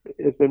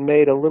has been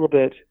made a little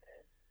bit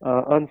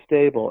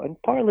unstable,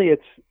 and partly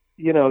it's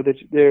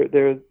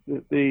there's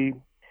the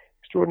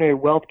extraordinary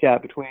wealth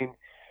gap between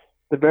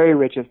the very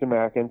richest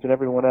Americans and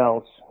everyone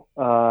else.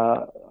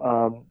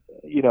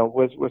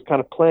 Was kind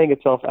of playing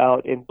itself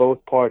out in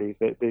both parties.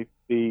 The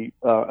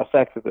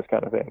effects of this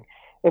kind of thing,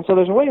 and so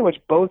there's a way in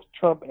which both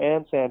Trump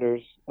and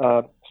Sanders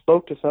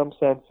spoke to some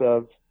sense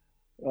of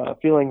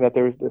feeling that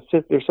there's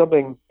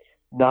something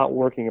not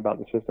working about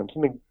the system,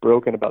 something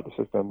broken about the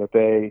system that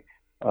they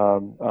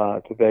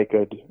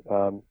could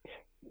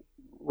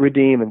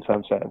redeem in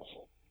some sense.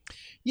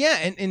 Yeah,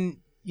 and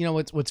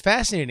what's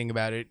fascinating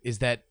about it is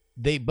that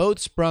they both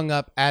sprung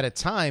up at a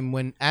time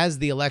when, as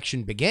the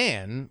election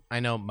began, I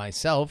know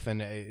myself,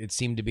 and it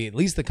seemed to be at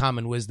least the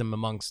common wisdom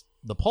amongst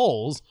the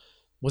polls,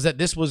 was that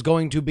this was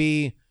going to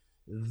be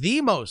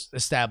the most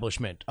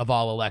establishment of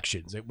all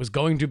elections. It was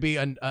going to be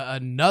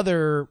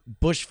another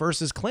Bush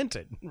versus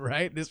Clinton,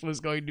 right? This was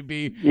going to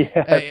be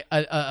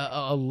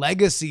a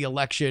legacy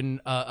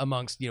election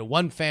amongst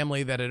one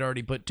family that had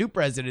already put two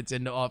presidents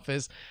into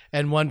office,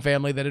 and one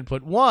family that had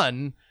put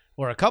one,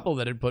 or a couple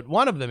that had put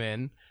one of them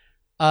in.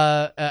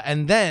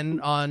 And then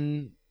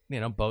on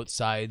both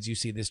sides, you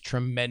see this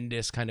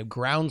tremendous kind of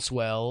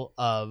groundswell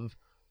of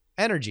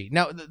energy.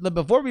 Now,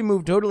 before we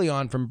move totally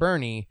on from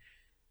Bernie,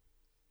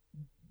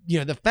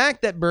 the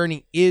fact that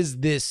Bernie is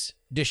this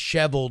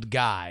disheveled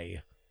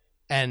guy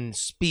and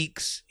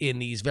speaks in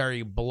these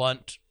very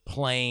blunt,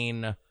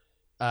 plain,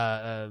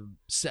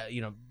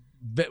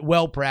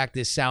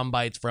 well-practiced sound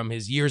bites from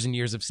his years and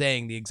years of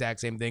saying the exact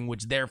same thing,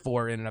 which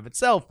therefore in and of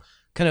itself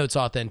connotes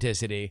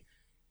authenticity,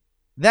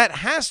 that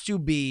has to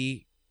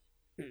be,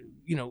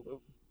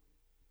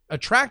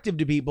 attractive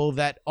to people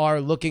that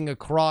are looking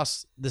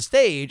across the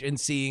stage and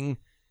seeing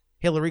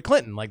Hillary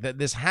Clinton. Like that,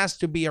 this has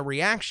to be a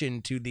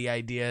reaction to the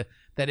idea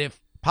that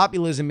if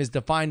populism is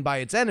defined by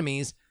its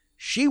enemies,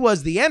 she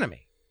was the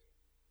enemy.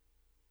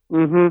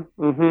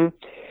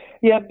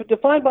 Yeah, but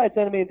defined by its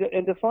enemy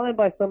and defined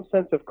by some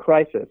sense of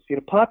crisis.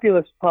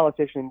 Populist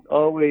politicians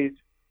always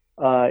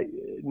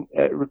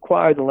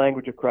require the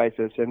language of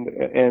crisis, and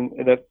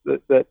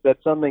that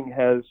something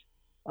has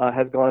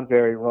gone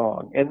very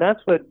wrong, and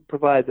that's what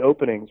provides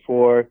openings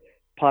for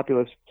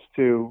populists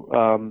to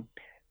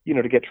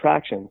to get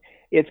traction.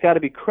 It's got to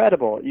be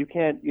credible. You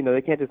can't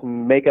they can't just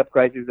make up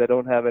crises that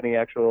don't have any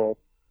actual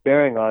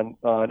bearing on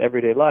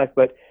everyday life.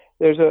 But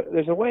there's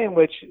a way in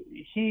which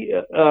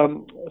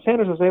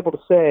Sanders was able to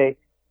say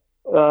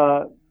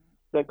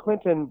that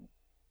Clinton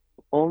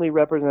only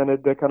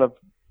represented the kind of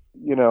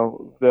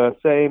the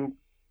same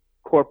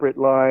corporate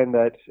line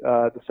that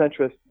the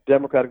centrist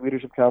Democratic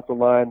Leadership Council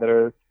line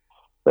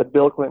that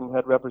Bill Clinton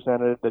had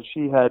represented, that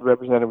she had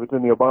represented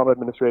within the Obama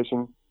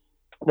administration,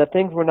 that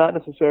things were not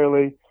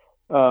necessarily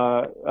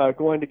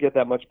going to get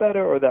that much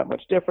better or that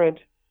much different,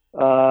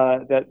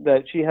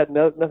 that she had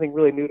nothing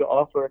really new to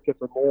offer except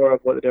for more of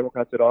what the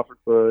Democrats had offered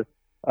for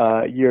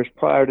years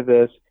prior to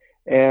this,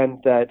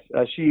 and that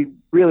she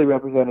really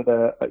represented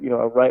a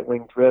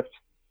right-wing drift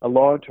a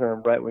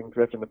long-term right-wing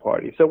drift in the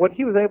party. So what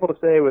he was able to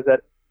say was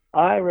that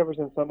I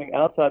represent something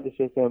outside the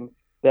system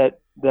that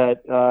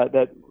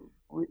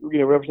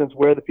represents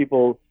where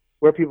people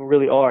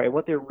really are and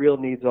what their real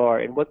needs are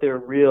and what their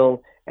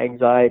real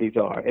anxieties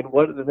are and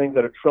what are the things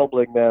that are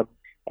troubling them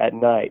at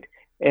night.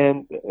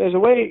 And there's a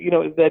way,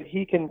 that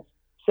he can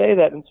say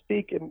that and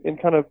speak in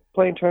kind of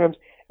plain terms.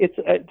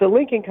 It's a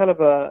linking kind of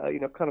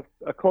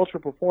a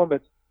cultural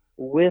performance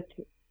with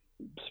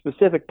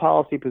specific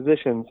policy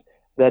positions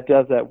that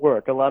does that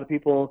work. A lot of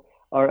people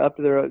are up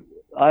to their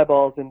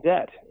eyeballs in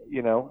debt,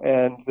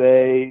 and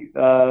they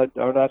are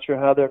not sure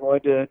how they're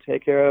going to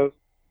take care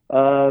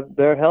of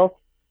their health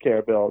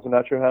care bills. They're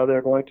not sure how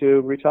they're going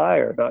to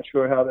retire. Not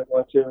sure how they're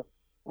going to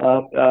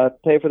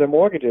pay for their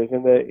mortgages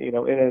in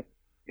the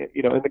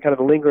kind of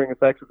the lingering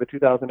effects of the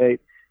 2008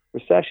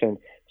 recession.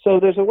 So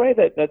there's a way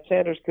that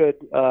Sanders could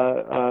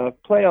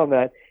play on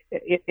that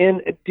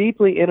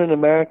deeply in an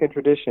American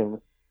tradition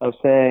of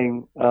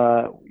saying,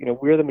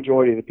 we're the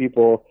majority of the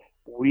people.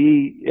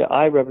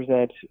 I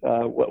represent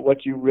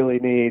what you really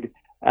need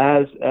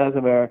as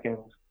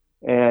Americans,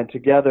 and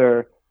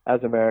together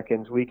as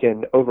Americans we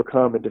can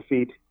overcome and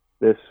defeat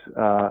this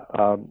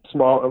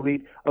small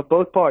elite of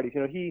both parties.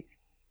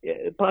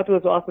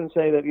 Populists often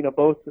say that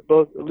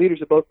both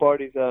leaders of both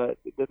parties that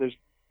there's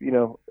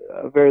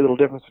very little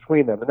difference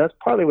between them, and that's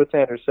partly what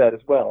Sanders said as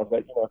well. That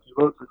if you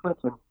vote for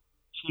Clinton,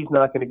 she's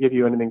not going to give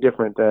you anything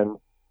different than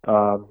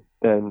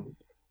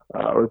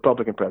a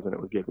Republican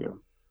president would give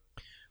you.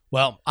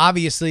 Well,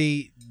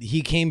 obviously,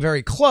 he came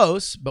very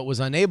close, but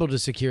was unable to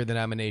secure the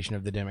nomination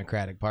of the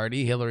Democratic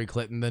Party. Hillary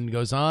Clinton then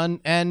goes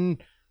on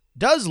and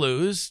does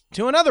lose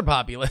to another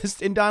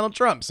populist in Donald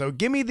Trump. So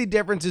give me the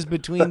differences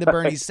between the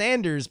Bernie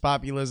Sanders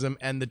populism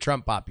and the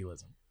Trump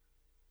populism.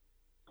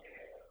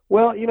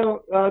 Well,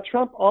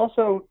 Trump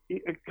also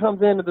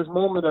comes into this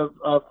moment of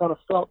kind of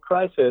felt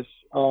crisis,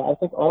 I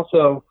think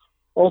also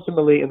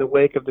ultimately in the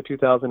wake of the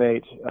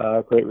 2008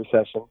 Great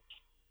Recession.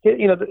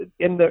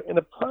 In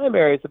the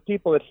primaries, the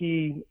people that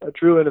he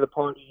drew into the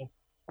party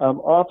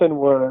often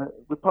were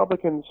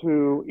Republicans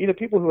who either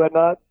people who had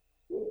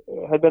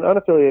been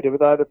unaffiliated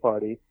with either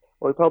party,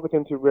 or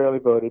Republicans who rarely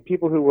voted.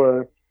 People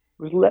who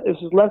this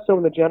was less so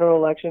in the general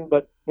election,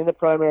 but in the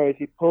primaries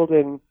he pulled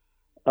in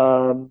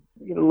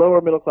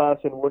lower middle class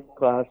and working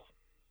class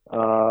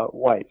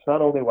whites,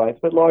 not only whites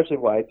but largely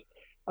whites,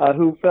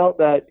 who felt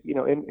that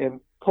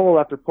in poll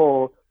after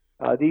poll,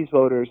 these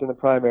voters in the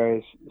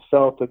primaries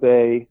felt that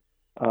they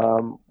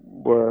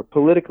were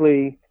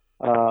politically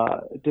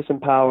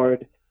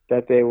disempowered,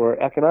 that they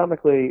were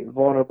economically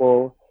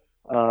vulnerable,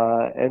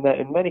 and that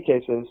in many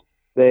cases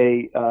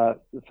they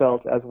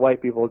felt as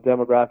white people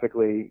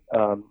demographically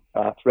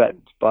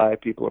threatened by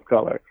people of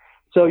color.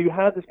 So you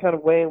had this kind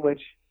of way in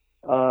which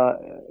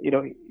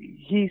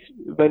he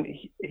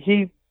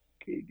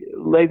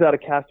lays out a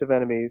cast of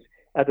enemies.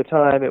 At the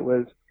time, it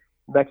was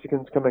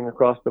Mexicans coming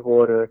across the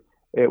border.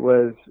 It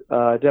was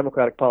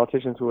Democratic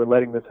politicians who were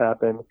letting this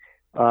happen.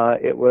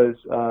 It was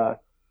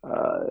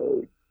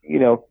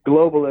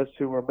globalists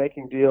who were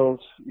making deals,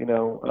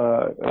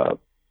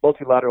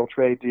 multilateral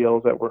trade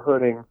deals that were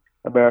hurting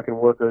American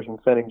workers and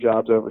sending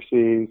jobs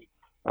overseas.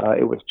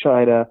 It was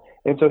China,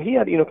 and so he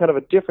had kind of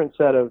a different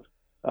set of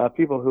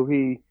people who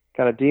he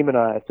kind of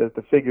demonized as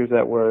the figures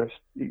that were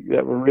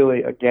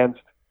really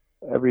against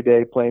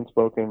everyday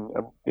plain-spoken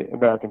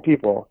American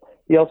people.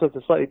 He also has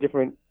a slightly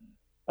different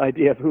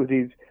idea of who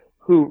the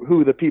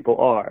people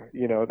are.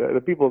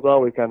 The people is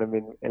always kind of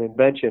an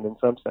invention in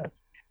some sense.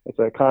 It's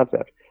a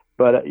concept,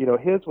 but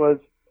his was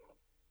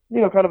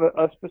kind of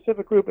a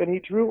specific group, and he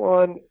drew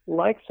on,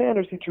 like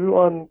Sanders, he drew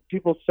on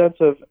people's sense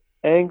of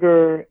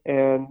anger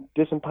and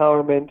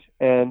disempowerment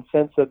and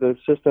sense that the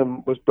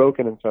system was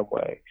broken in some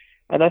way.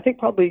 And I think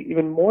probably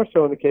even more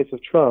so in the case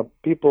of Trump,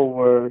 people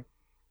were,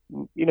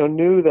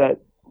 knew that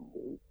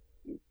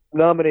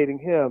nominating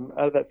him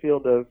out of that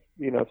field of,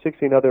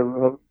 16 other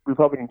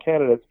Republican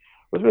candidates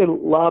was really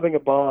lobbing a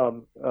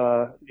bomb,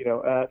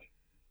 at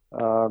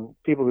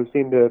people who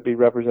seemed to be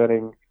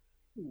representing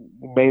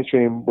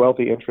mainstream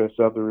wealthy interests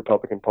of the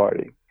Republican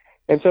Party.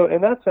 And so in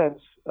that sense,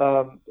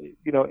 the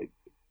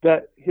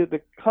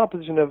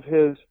composition of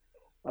his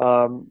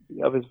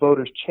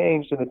voters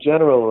changed in the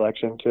general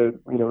election to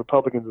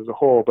Republicans as a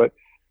whole. But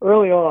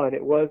early on,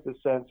 it was the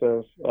sense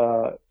of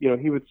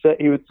he would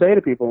say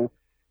to people,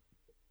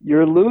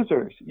 "You're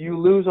losers. You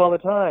lose all the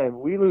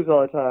time. We lose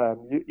all the time."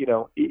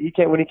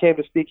 When he came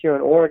to speak here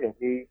in Oregon,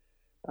 he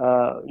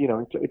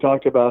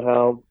talked about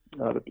how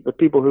the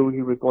people who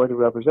he was going to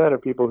represent are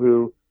people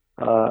who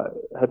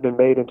had been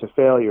made into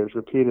failures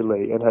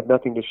repeatedly and had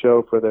nothing to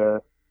show for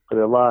their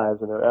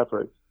lives and their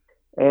efforts.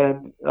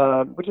 And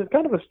which is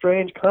kind of a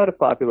strange kind of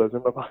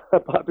populism, a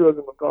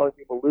populism of calling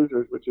people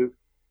losers, which is,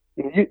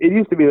 it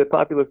used to be that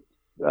populist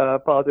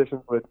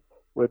politicians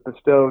would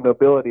bestow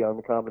nobility on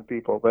the common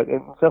people, but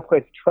in some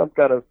ways Trump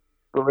kind of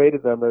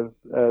berated them as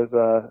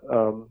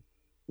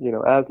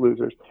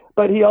losers.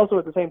 But he also,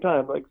 at the same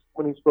time, like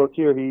when he spoke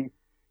here, he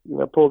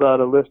pulled out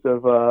a list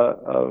of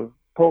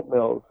pulp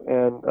mills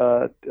and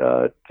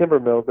timber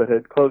mills that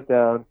had closed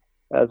down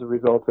as a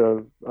result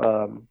of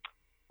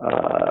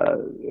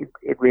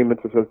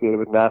agreements associated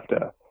with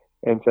NAFTA,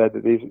 and said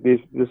that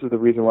this is the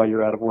reason why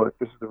you're out of work.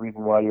 This is the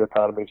reason why your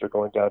economies are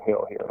going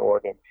downhill here in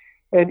Oregon.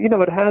 And,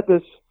 it had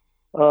this,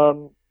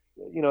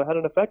 had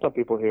an effect on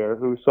people here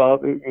who saw,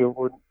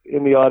 were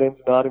in the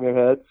audience nodding their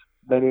heads,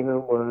 many of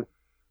whom were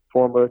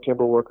former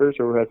timber workers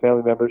or had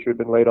family members who had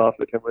been laid off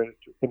the timber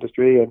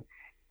industry.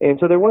 And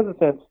so there was a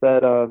sense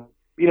that, and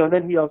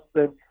then he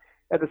also,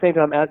 at the same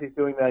time, as he's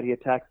doing that, he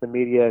attacks the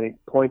media and he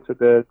points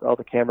at all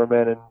the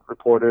cameramen and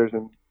reporters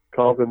and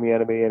calls them the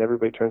enemy, and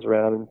everybody turns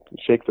around and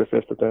shakes their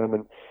fist at them.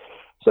 And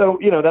so,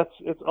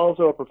 it's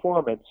also a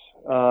performance.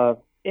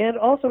 And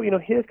also,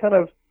 his kind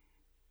of,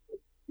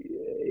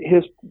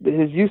 his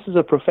uses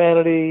of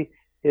profanity,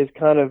 his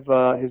kind of,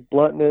 his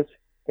bluntness,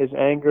 his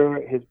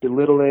anger, his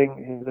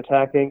belittling, his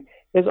attacking,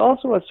 is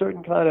also a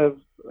certain kind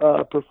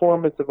of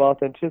performance of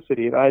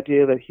authenticity, an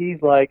idea that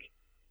he's like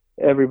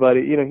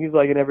everybody, he's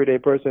like an everyday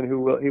person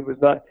who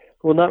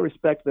will not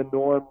respect the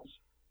norms,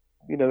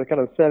 the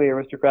kind of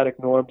semi-aristocratic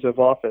norms of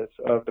office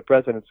of the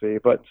presidency,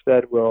 but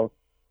instead will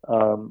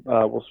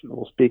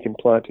speak in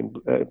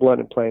blunt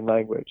and plain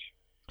language.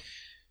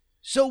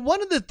 So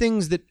one of the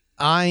things that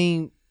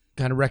I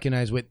kind of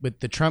recognize with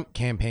the Trump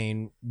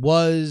campaign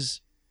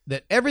was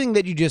that everything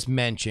that you just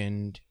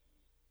mentioned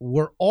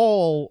were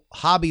all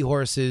hobby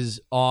horses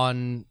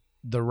on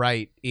the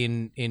right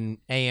in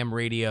AM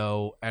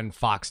radio and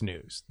Fox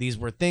News. These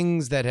were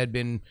things that had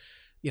been,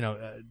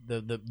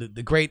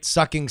 the great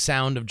sucking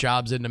sound of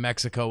jobs into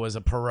Mexico was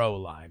a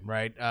Perot line,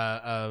 right?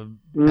 Pat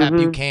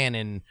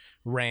Buchanan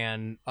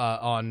ran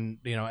on,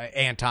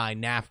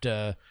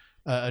 anti-NAFTA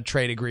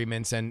trade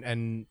agreements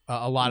and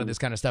a lot of this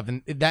kind of stuff.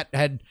 And that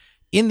had,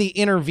 in the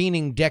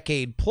intervening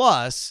decade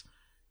plus,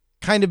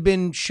 kind of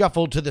been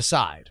shuffled to the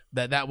side.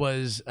 That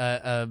was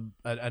an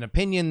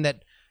opinion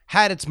that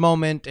had its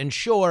moment, and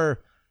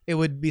sure, it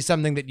would be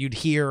something that you'd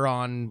hear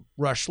on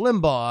Rush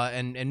Limbaugh,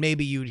 and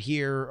maybe you'd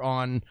hear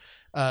on,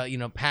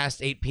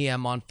 past 8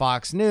 p.m. on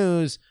Fox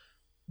News.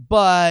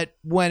 But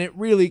when it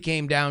really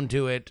came down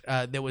to it,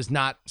 there was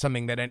not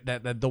something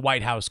that the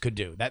White House could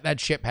do. That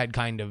ship had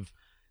kind of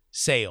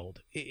sailed.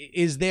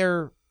 Is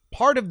there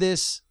part of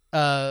this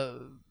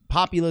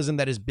populism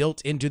that is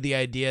built into the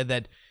idea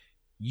that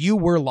you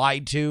were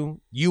lied to,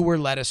 you were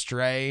led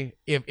astray?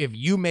 If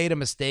you made a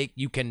mistake,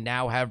 you can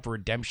now have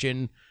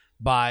redemption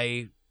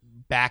by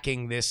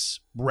backing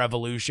this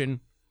revolution?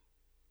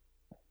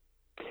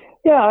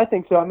 Yeah, I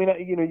think so. I mean,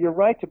 you're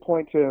right to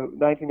point to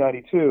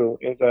 1992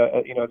 as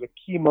a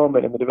key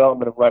moment in the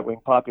development of right-wing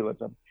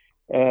populism,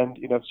 and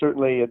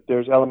certainly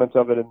there's elements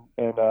of it in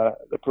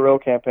the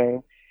Perot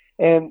campaign,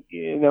 and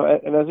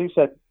and as you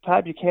said,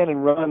 Pat Buchanan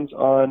runs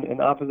on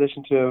an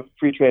opposition to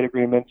free trade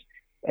agreements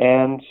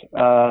and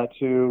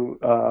to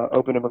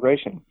open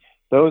immigration.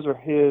 Those are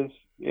his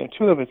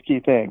two of his key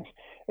things.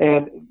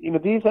 And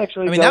these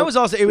actually. I mean, that was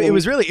also it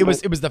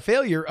was the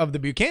failure of the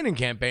Buchanan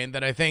campaign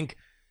that I think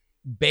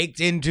baked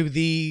into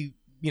the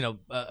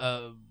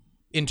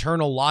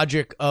internal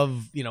logic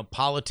of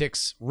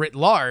politics writ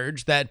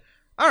large. That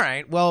all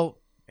right, well,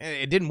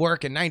 it didn't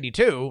work in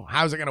 '92.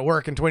 How's it going to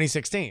work in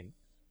 2016?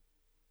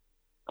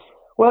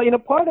 Well,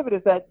 part of it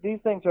is that these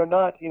things are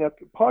not,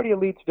 party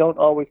elites don't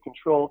always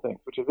control things,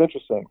 which is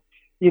interesting.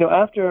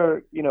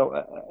 After, you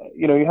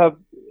have,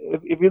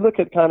 if you look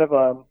at kind of,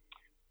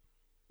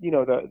 the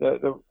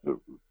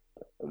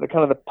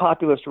kind of the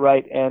populist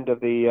right end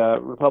of the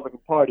Republican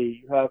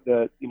Party, you have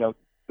the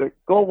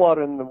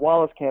Goldwater and the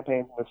Wallace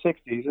campaigns in the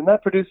 60s, and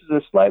that produces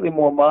a slightly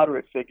more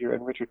moderate figure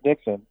in Richard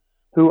Nixon,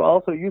 who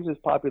also uses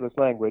populist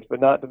language, but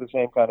not to the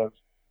same kind of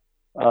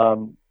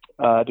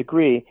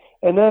degree.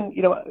 And then,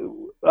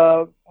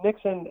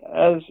 Nixon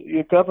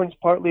governs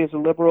partly as a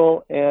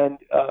liberal and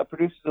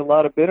produces a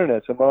lot of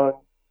bitterness among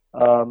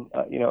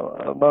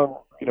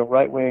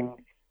right-wing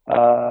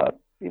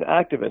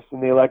activists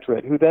in the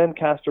electorate, who then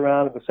cast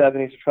around in the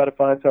 70s to try to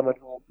find someone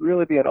who will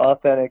really be an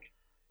authentic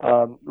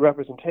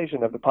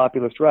representation of the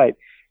populist right.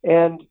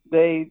 And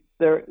they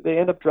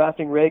end up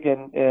drafting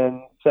Reagan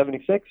in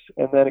 76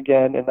 and then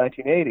again in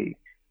 1980.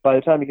 By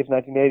the time he gets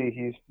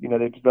 1980,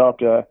 they've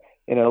developed an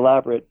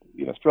elaborate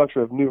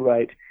structure of new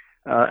right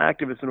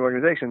activists and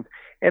organizations.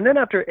 And then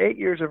after 8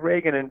 years of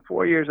Reagan and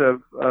 4 years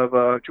of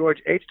George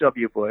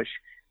H.W. Bush,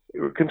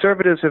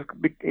 conservatives have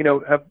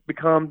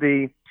become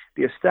the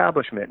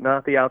establishment,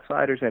 not the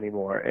outsiders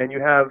anymore. And you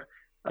have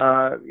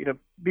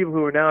people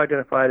who are now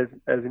identified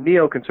as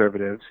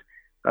neoconservatives,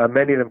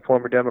 many of them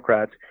former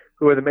Democrats,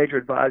 who are the major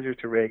advisors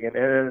to Reagan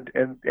and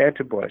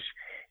to Bush.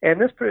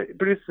 And this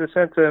produces a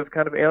sense of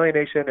kind of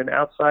alienation and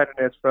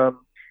outsiderness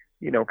from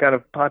kind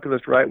of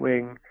populist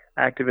right-wing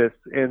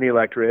activists in the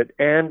electorate,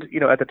 and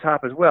at the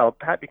top as well.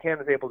 Pat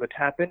Buchanan is able to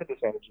tap into this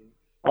energy,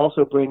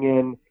 also bring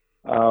in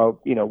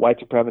white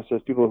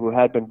supremacists, people who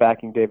had been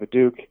backing David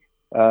Duke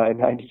in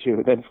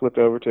 '92, then flipped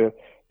over to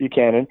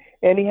Buchanan,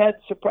 and he had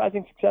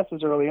surprising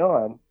successes early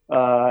on.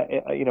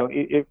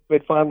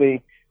 It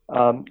finally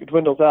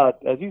dwindles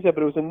out, as you said,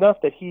 but it was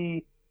enough that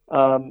he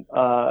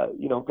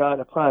got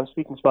a prime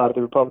speaking spot at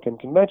the Republican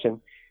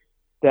convention.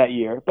 that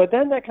year. But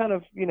then that kind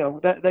of,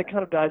 that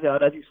kind of dies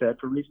out, as you said,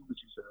 for reasons that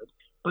you said.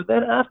 But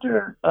then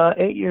after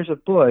 8 years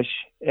of Bush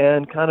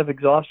and kind of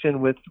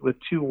exhaustion with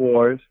two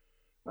wars,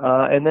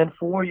 and then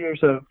 4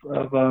 years of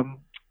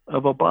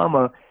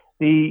Obama,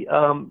 the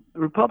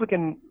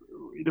Republican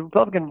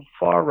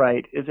far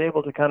right is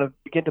able to kind of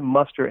begin to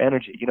muster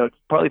energy.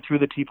 Partly through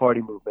the Tea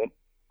Party movement,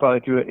 partly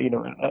through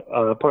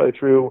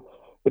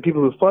the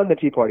people who fund the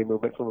Tea Party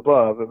movement from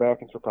above,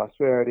 Americans for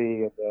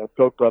Prosperity and the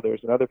Koch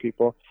brothers and other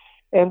people.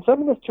 And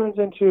some of this turns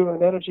into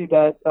an energy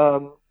that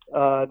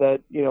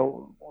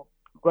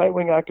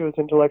right-wing activists,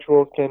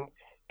 intellectuals can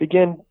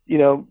begin,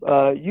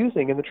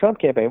 using in the Trump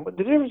campaign. But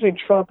the difference between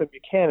Trump and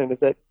Buchanan is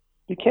that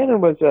Buchanan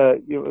was a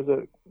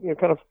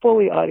kind of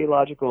fully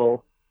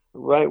ideological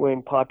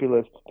right-wing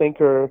populist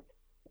thinker,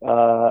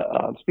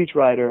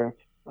 speechwriter,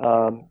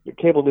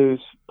 cable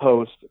news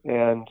host,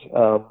 and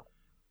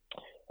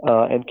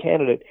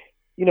candidate.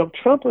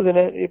 Trump was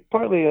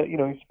partly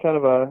he's kind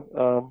of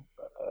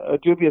a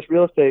dubious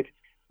real estate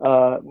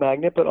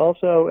magnate, but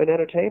also an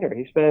entertainer.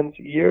 He spends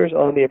years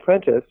on The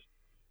Apprentice,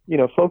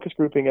 focus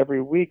grouping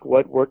every week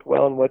what worked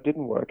well and what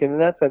didn't work. And in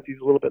that sense, he's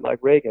a little bit like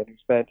Reagan, who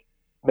spent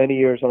many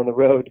years on the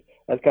road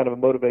as kind of a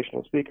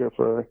motivational speaker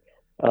for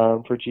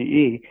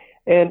GE.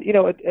 And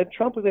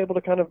Trump was able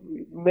to kind of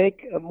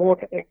make a more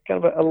kind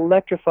of an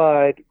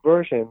electrified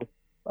version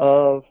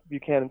of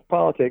Buchanan's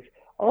politics,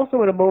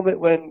 also in a moment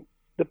when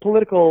the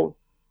political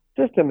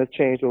system has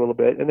changed a little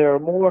bit, and there are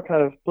more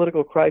kind of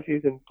political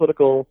crises and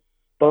political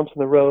bumps in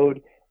the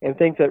road and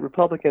things that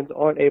Republicans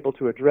aren't able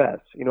to address.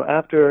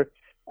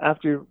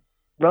 After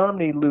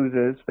Romney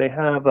loses, they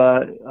have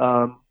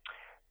the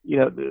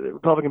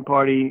Republican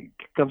Party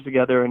comes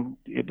together and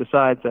it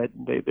decides that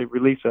they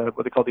release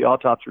what they call the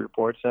autopsy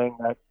report, saying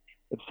that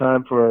it's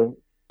time for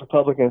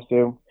Republicans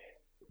to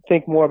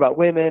think more about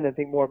women and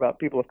think more about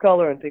people of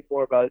color and think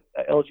more about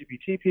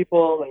LGBT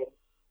people and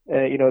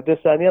this,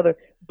 that, and the other,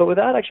 but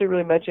without actually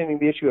really mentioning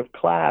the issue of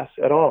class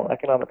at all,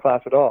 economic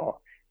class at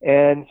all.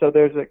 And so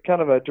there's a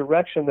kind of a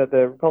direction that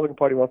the Republican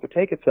Party wants to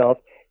take itself,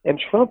 and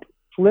Trump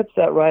flips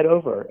that right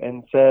over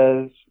and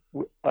says,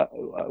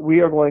 we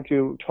are going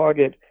to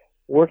target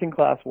working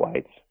class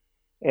whites,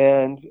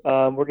 and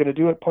we're going to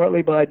do it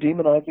partly by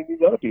demonizing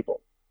these other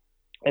people,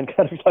 and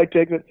kind of like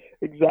takes it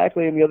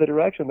exactly in the other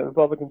direction that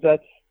Republicans said.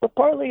 But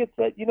partly it's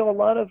that, a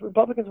lot of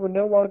Republicans were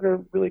no longer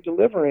really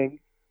delivering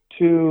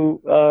to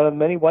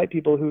many white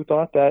people who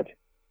thought that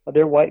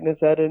their whiteness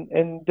had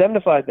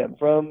indemnified them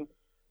from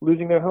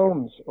losing their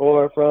homes,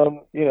 or from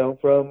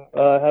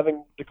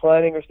having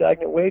declining or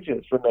stagnant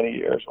wages for many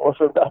years, or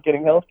from not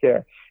getting health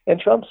care. And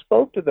Trump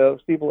spoke to those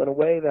people in a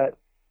way that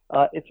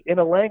it's in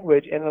a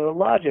language and in a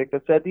logic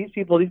that said these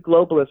people, these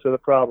globalists are the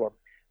problem.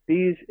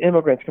 These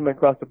immigrants coming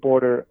across the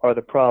border are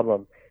the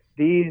problem.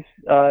 These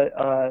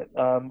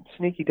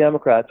sneaky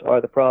Democrats are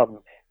the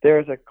problem.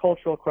 There's a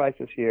cultural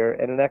crisis here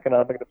and an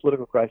economic and a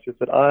political crisis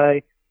that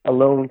I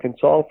alone can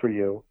solve for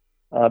you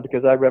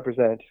because I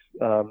represent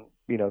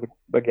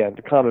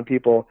the common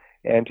people,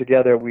 and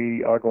together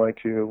we are going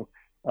to,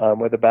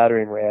 with a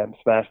battering ram,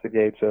 smash the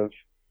gates of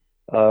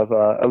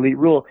elite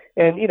rule.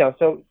 And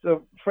so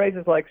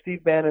phrases like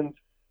Steve Bannon's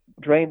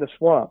 "drain the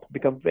swamp"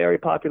 become very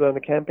popular on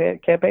the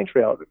campaign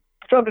trail.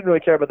 Trump didn't really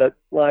care about that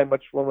line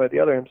much one way or the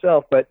other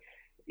himself, but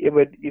it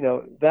would,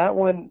 that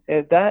one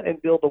and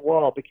 "build the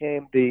wall"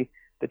 became the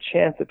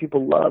chant that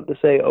people love to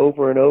say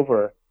over and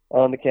over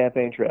on the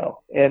campaign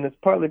trail. And it's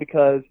partly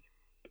because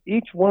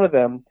each one of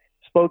them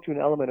spoke to an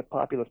element of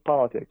populist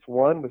politics.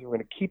 One was, we're going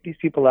to keep these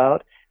people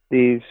out,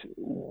 these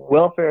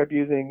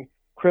welfare-abusing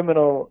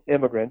criminal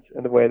immigrants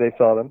in the way they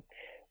saw them.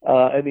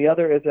 And the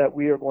other is that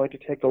we are going to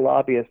take the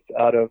lobbyists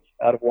out of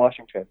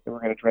Washington, and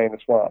we're going to drain the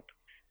swamp.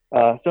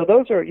 So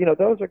those are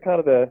kind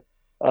of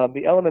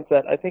the elements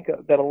that I think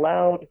that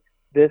allowed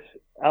this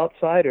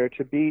outsider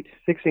to beat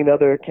 16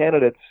 other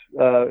candidates,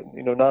 on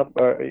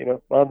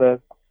the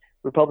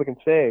Republican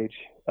stage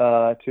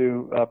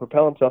to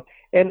propel himself.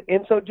 And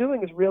in so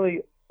doing, has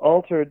really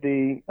altered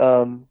the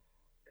kind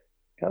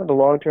of the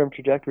long-term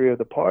trajectory of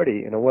the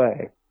party in a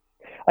way.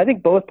 I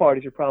think both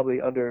parties are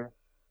probably under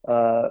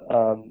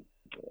kind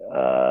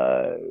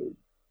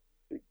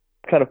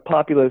of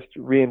populist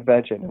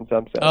reinvention in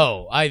some sense.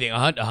 Oh, I think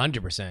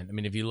 100%. I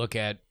mean, if you look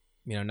at,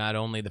 not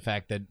only the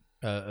fact that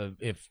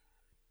if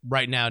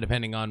right now,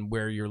 depending on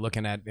where you're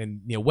looking at,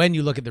 and when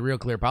you look at the Real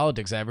Clear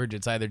Politics average,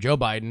 it's either Joe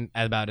Biden,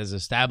 about as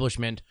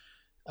establishment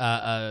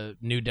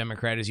New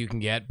Democrat as you can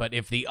get, but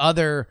if the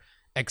other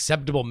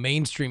acceptable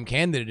mainstream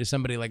candidate is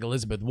somebody like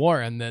Elizabeth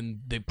Warren, then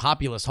the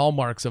populist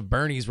hallmarks of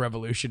Bernie's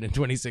revolution in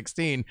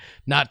 2016,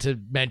 not to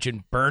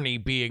mention Bernie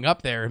being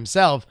up there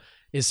himself,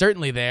 is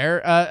certainly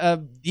there,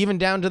 even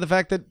down to the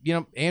fact that,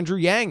 Andrew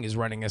Yang is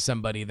running as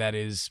somebody that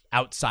is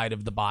outside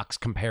of the box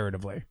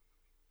comparatively.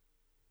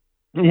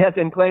 Yes,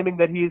 and claiming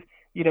that he's,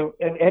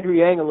 and Andrew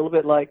Yang, a little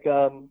bit like,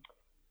 in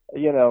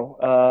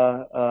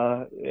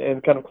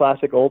kind of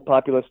classic old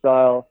populist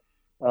style,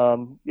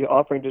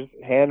 offering to just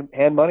hand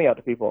money out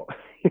to people.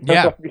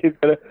 Yeah, he's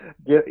gonna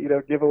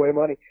give away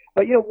money.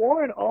 But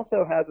Warren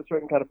also has a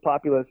certain kind of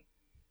populist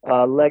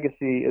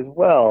legacy as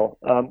well.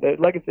 The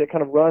legacy that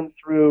kind of runs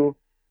through,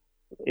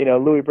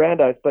 Louis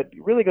Brandeis, but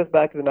it really goes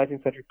back to the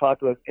 19th century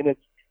populists in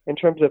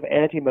terms of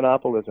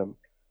anti-monopolism.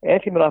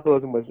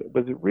 Anti-monopolism was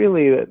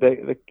really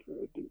the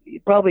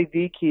probably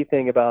the key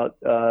thing about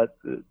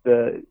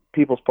the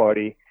People's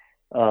Party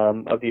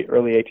of the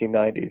early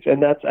 1890s,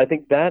 and I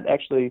think that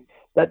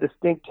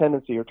distinct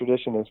tendency or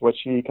tradition is what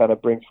she kind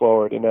of brings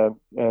forward in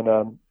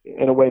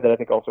a way that I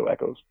think also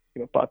echoes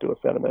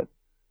populist sentiment.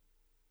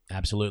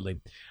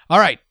 Absolutely. All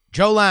right.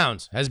 Joe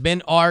Lownz has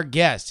been our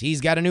guest. He's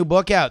got a new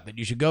book out that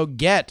you should go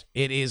get.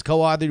 It is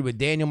co-authored with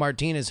Daniel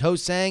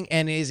Martinez-Hosang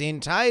and is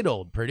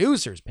entitled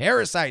Producers,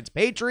 Parasites,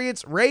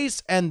 Patriots,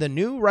 Race, and the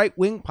New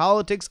Right-wing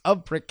Politics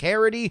of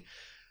Precarity.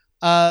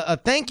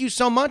 Thank you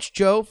so much,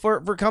 Joe,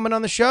 for coming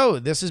on the show.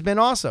 This has been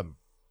awesome.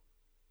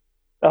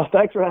 Oh,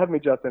 thanks for having me,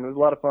 Justin. It was a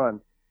lot of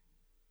fun.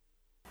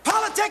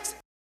 Politics.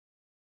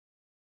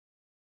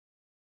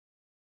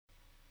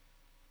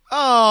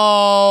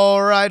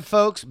 All right,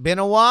 folks. Been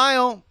a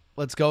while.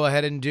 Let's go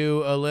ahead and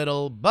do a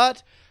little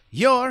but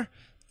your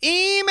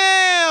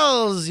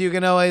emails. You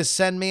can always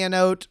send me a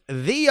note,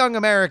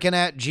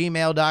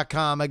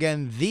 theyoungamerican@gmail.com.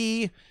 Again,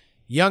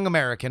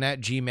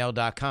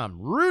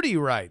 theyoungamerican@gmail.com. Rudy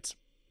writes,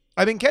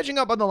 I've been catching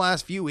up on the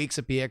last few weeks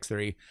of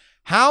PX3.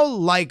 How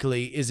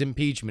likely is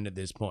impeachment at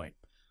this point?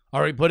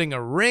 Are we putting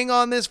a ring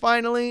on this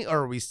finally, or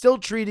are we still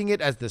treating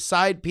it as the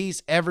side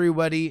piece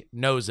everybody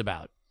knows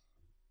about?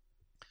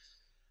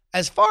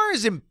 As far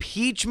as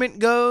impeachment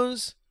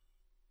goes,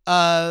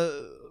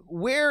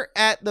 we're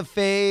at the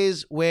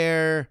phase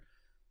where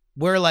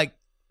we're like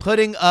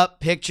putting up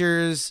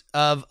pictures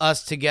of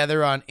us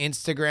together on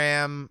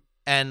Instagram,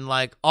 and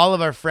like all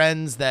of our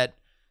friends that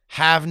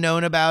have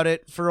known about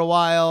it for a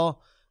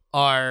while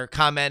are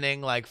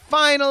commenting like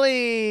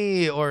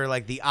finally, or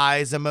like the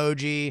eyes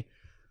emoji.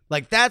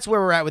 Like that's where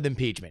we're at with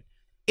impeachment.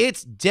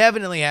 It's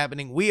definitely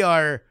happening. We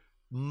are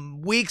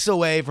weeks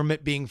away from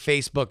it being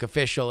Facebook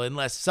official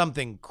unless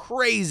something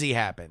crazy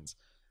happens.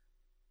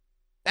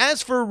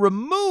 As for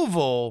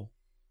removal,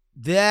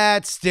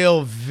 that's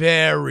still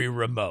very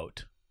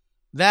remote.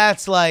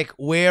 That's like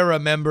we're a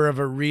member of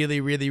a really,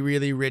 really,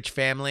 really rich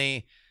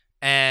family,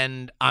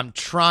 and I'm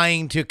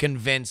trying to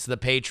convince the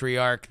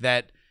patriarch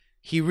that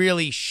he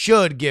really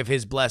should give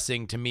his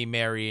blessing to me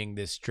marrying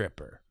this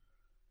stripper.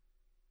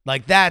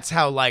 Like, that's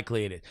how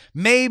likely it is.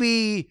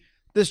 Maybe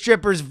the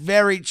stripper's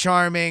very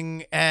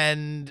charming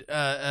and,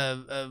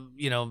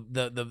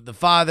 the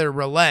father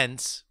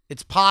relents.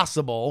 It's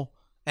possible.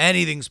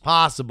 Anything's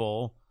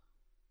possible.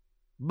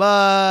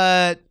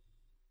 But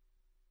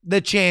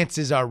the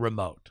chances are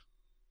remote.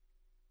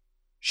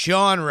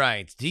 Sean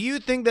writes, do you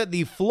think that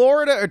the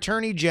Florida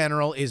Attorney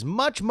General is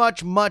much,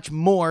 much, much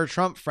more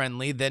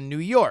Trump-friendly than New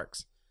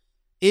York's?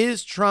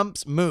 Is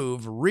Trump's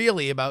move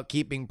really about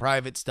keeping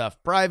private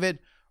stuff private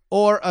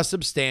or a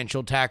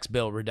substantial tax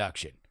bill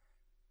reduction?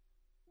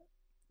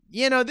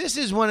 This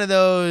is one of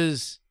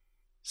those,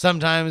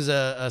 sometimes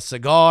a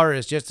cigar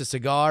is just a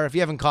cigar. If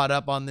you haven't caught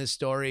up on this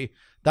story,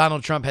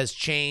 Donald Trump has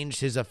changed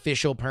his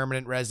official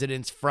permanent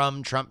residence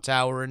from Trump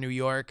Tower in New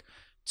York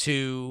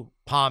to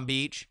Palm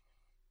Beach.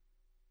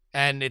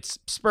 And it's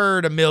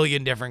spurred a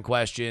million different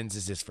questions.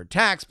 Is this for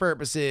tax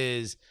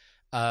purposes?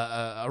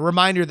 A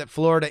reminder that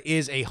Florida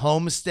is a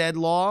homestead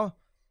law,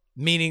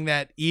 meaning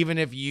that even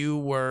if you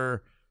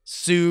were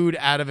sued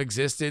out of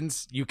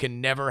existence, you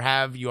can never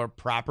have your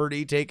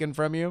property taken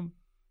from you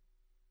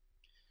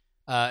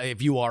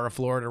if you are a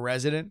Florida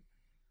resident.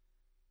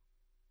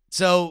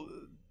 So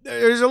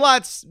there's a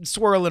lot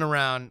swirling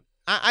around.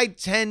 I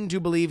tend to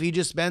believe he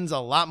just spends a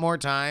lot more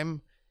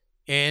time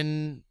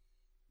in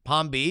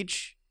Palm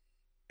Beach.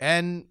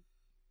 And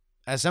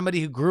as somebody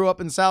who grew up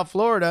in South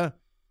Florida,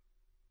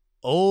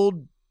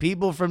 old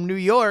people from New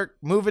York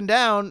moving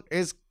down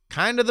is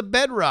kind of the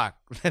bedrock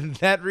that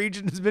that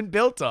region has been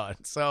built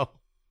on. So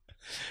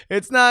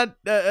it's not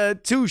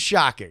too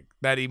shocking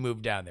that he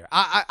moved down there.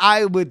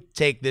 I would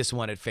take this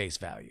one at face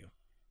value.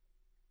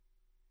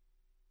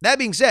 That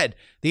being said,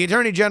 the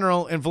Attorney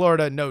General in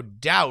Florida no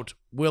doubt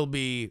will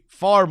be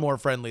far more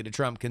friendly to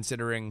Trump,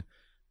 considering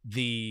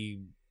the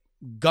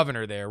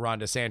governor there,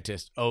 Ron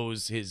DeSantis,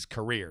 owes his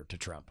career to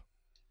Trump.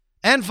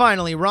 And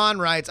finally, Ron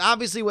writes,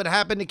 obviously what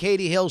happened to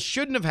Katie Hill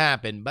shouldn't have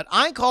happened, but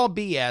I call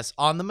BS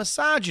on the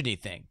misogyny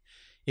thing.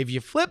 If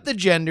you flip the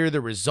gender,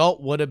 the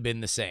result would have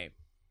been the same.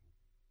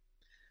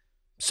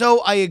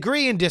 So I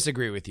agree and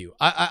disagree with you.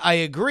 I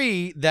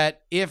agree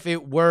that if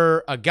it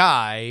were a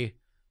guy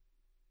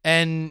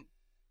and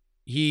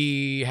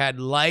he had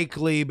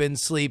likely been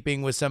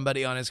sleeping with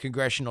somebody on his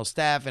congressional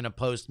staff in a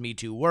post-Me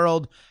Too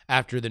world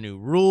after the new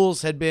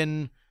rules had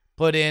been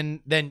put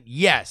in, then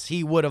yes,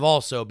 he would have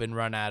also been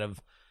run out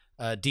of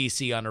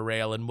D.C. on a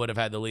rail and would have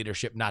had the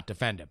leadership not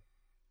defend him.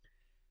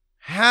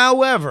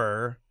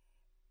 However,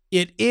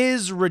 it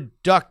is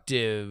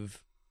reductive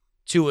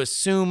to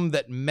assume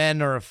that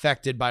men are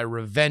affected by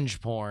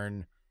revenge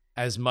porn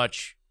as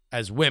much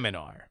as women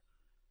are.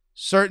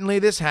 Certainly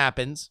this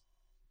happens.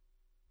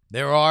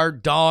 There are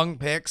dong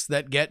pics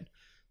that get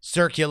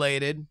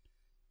circulated,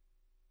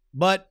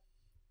 but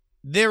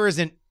there is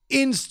an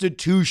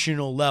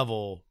institutional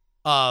level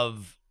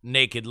of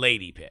naked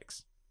lady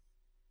pics.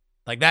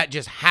 Like that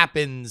just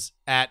happens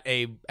at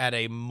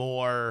a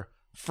more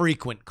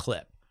frequent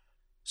clip.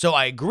 So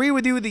I agree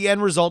with you, the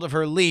end result of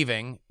her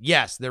leaving.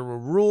 Yes, there were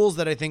rules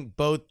that I think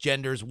both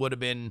genders would have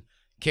been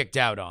kicked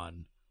out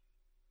on.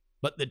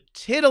 But the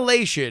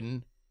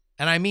titillation,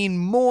 and I mean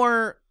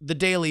more the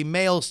Daily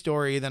Mail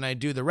story than I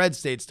do the Red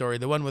State story,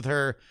 the one with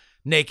her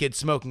naked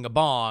smoking a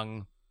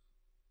bong,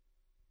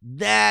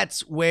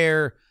 that's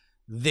where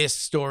this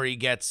story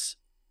gets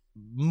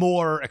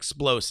more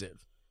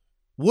explosive.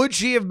 Would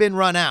she have been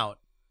run out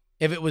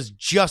if it was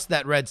just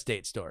that Red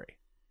State story?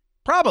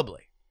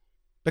 Probably.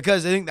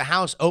 Because I think the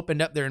House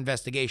opened up their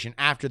investigation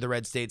after the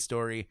Red State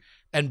story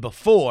and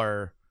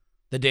before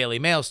the Daily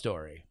Mail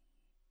story.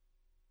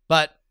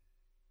 But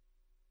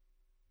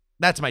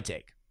that's my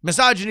take.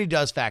 Misogyny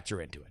does factor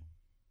into it.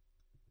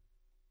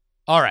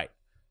 All right.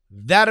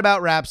 That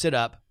about wraps it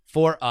up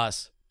for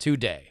us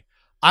today.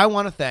 I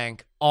want to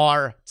thank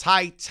our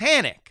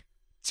Titanic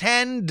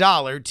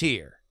 $10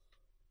 tier.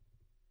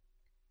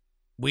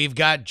 We've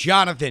got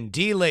Jonathan,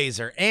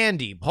 D-Laser,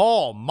 Andy,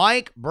 Paul,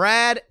 Mike,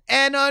 Brad,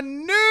 and a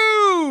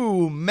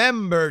new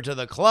member to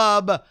the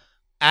club,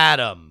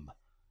 Adam.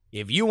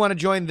 If you want to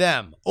join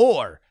them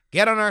or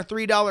get on our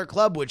 $3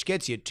 club, which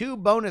gets you 2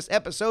 bonus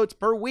episodes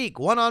per week,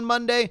 one on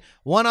Monday,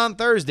 one on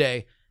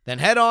Thursday, then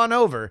head on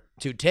over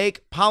to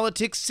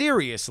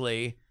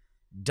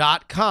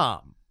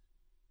takepoliticsseriously.com.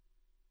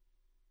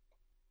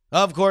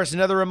 Of course,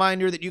 another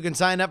reminder that you can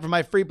sign up for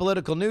my free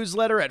political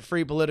newsletter at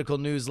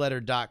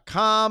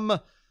freepoliticalnewsletter.com.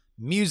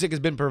 Music has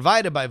been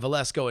provided by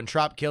Valesco and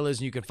Trop Killers,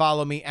 and you can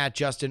follow me at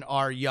Justin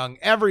R. Young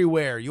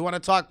everywhere. You want to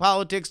talk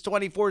politics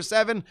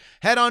 24/7?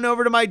 Head on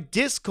over to my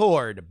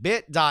Discord,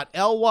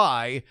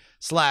 bit.ly/JURY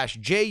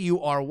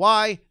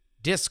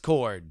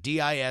Discord,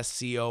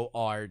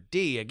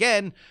 DISCORD.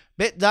 Again,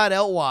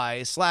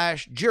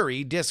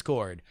 bit.ly/jury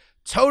Discord.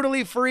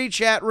 Totally free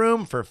chat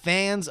room for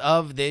fans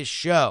of this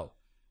show.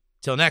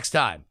 Till next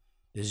time,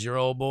 this is your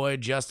old boy,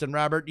 Justin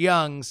Robert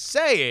Young,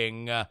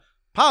 saying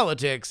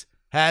politics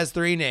has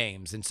 3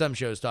 names, and some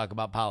shows talk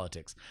about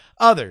politics.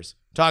 Others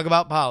talk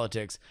about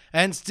politics,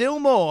 and still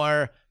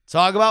more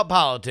talk about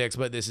politics,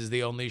 but this is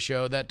the only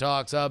show that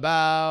talks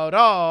about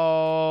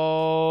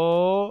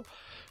all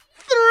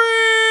 3!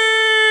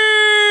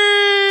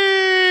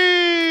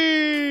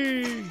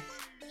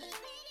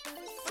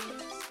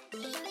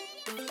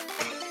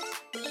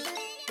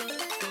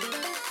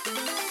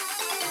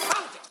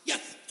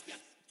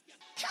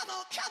 Come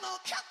on.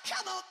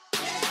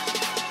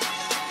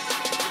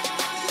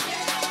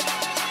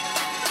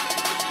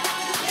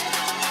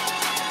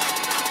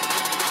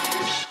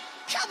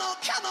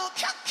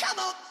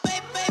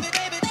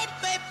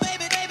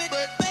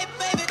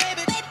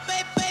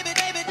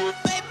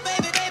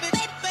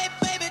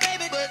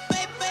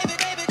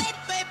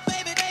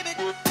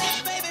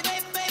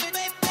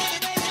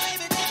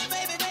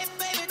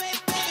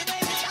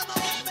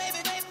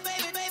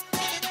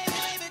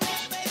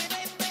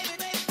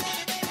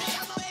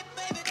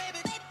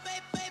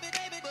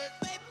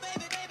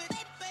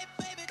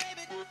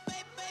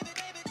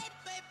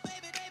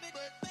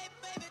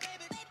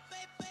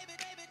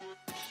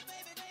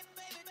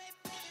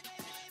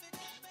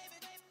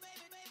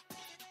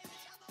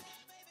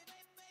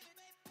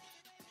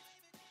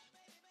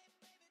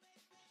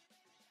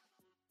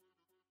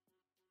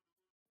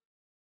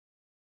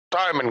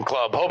 Diamond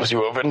Club hopes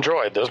you have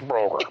enjoyed this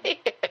program.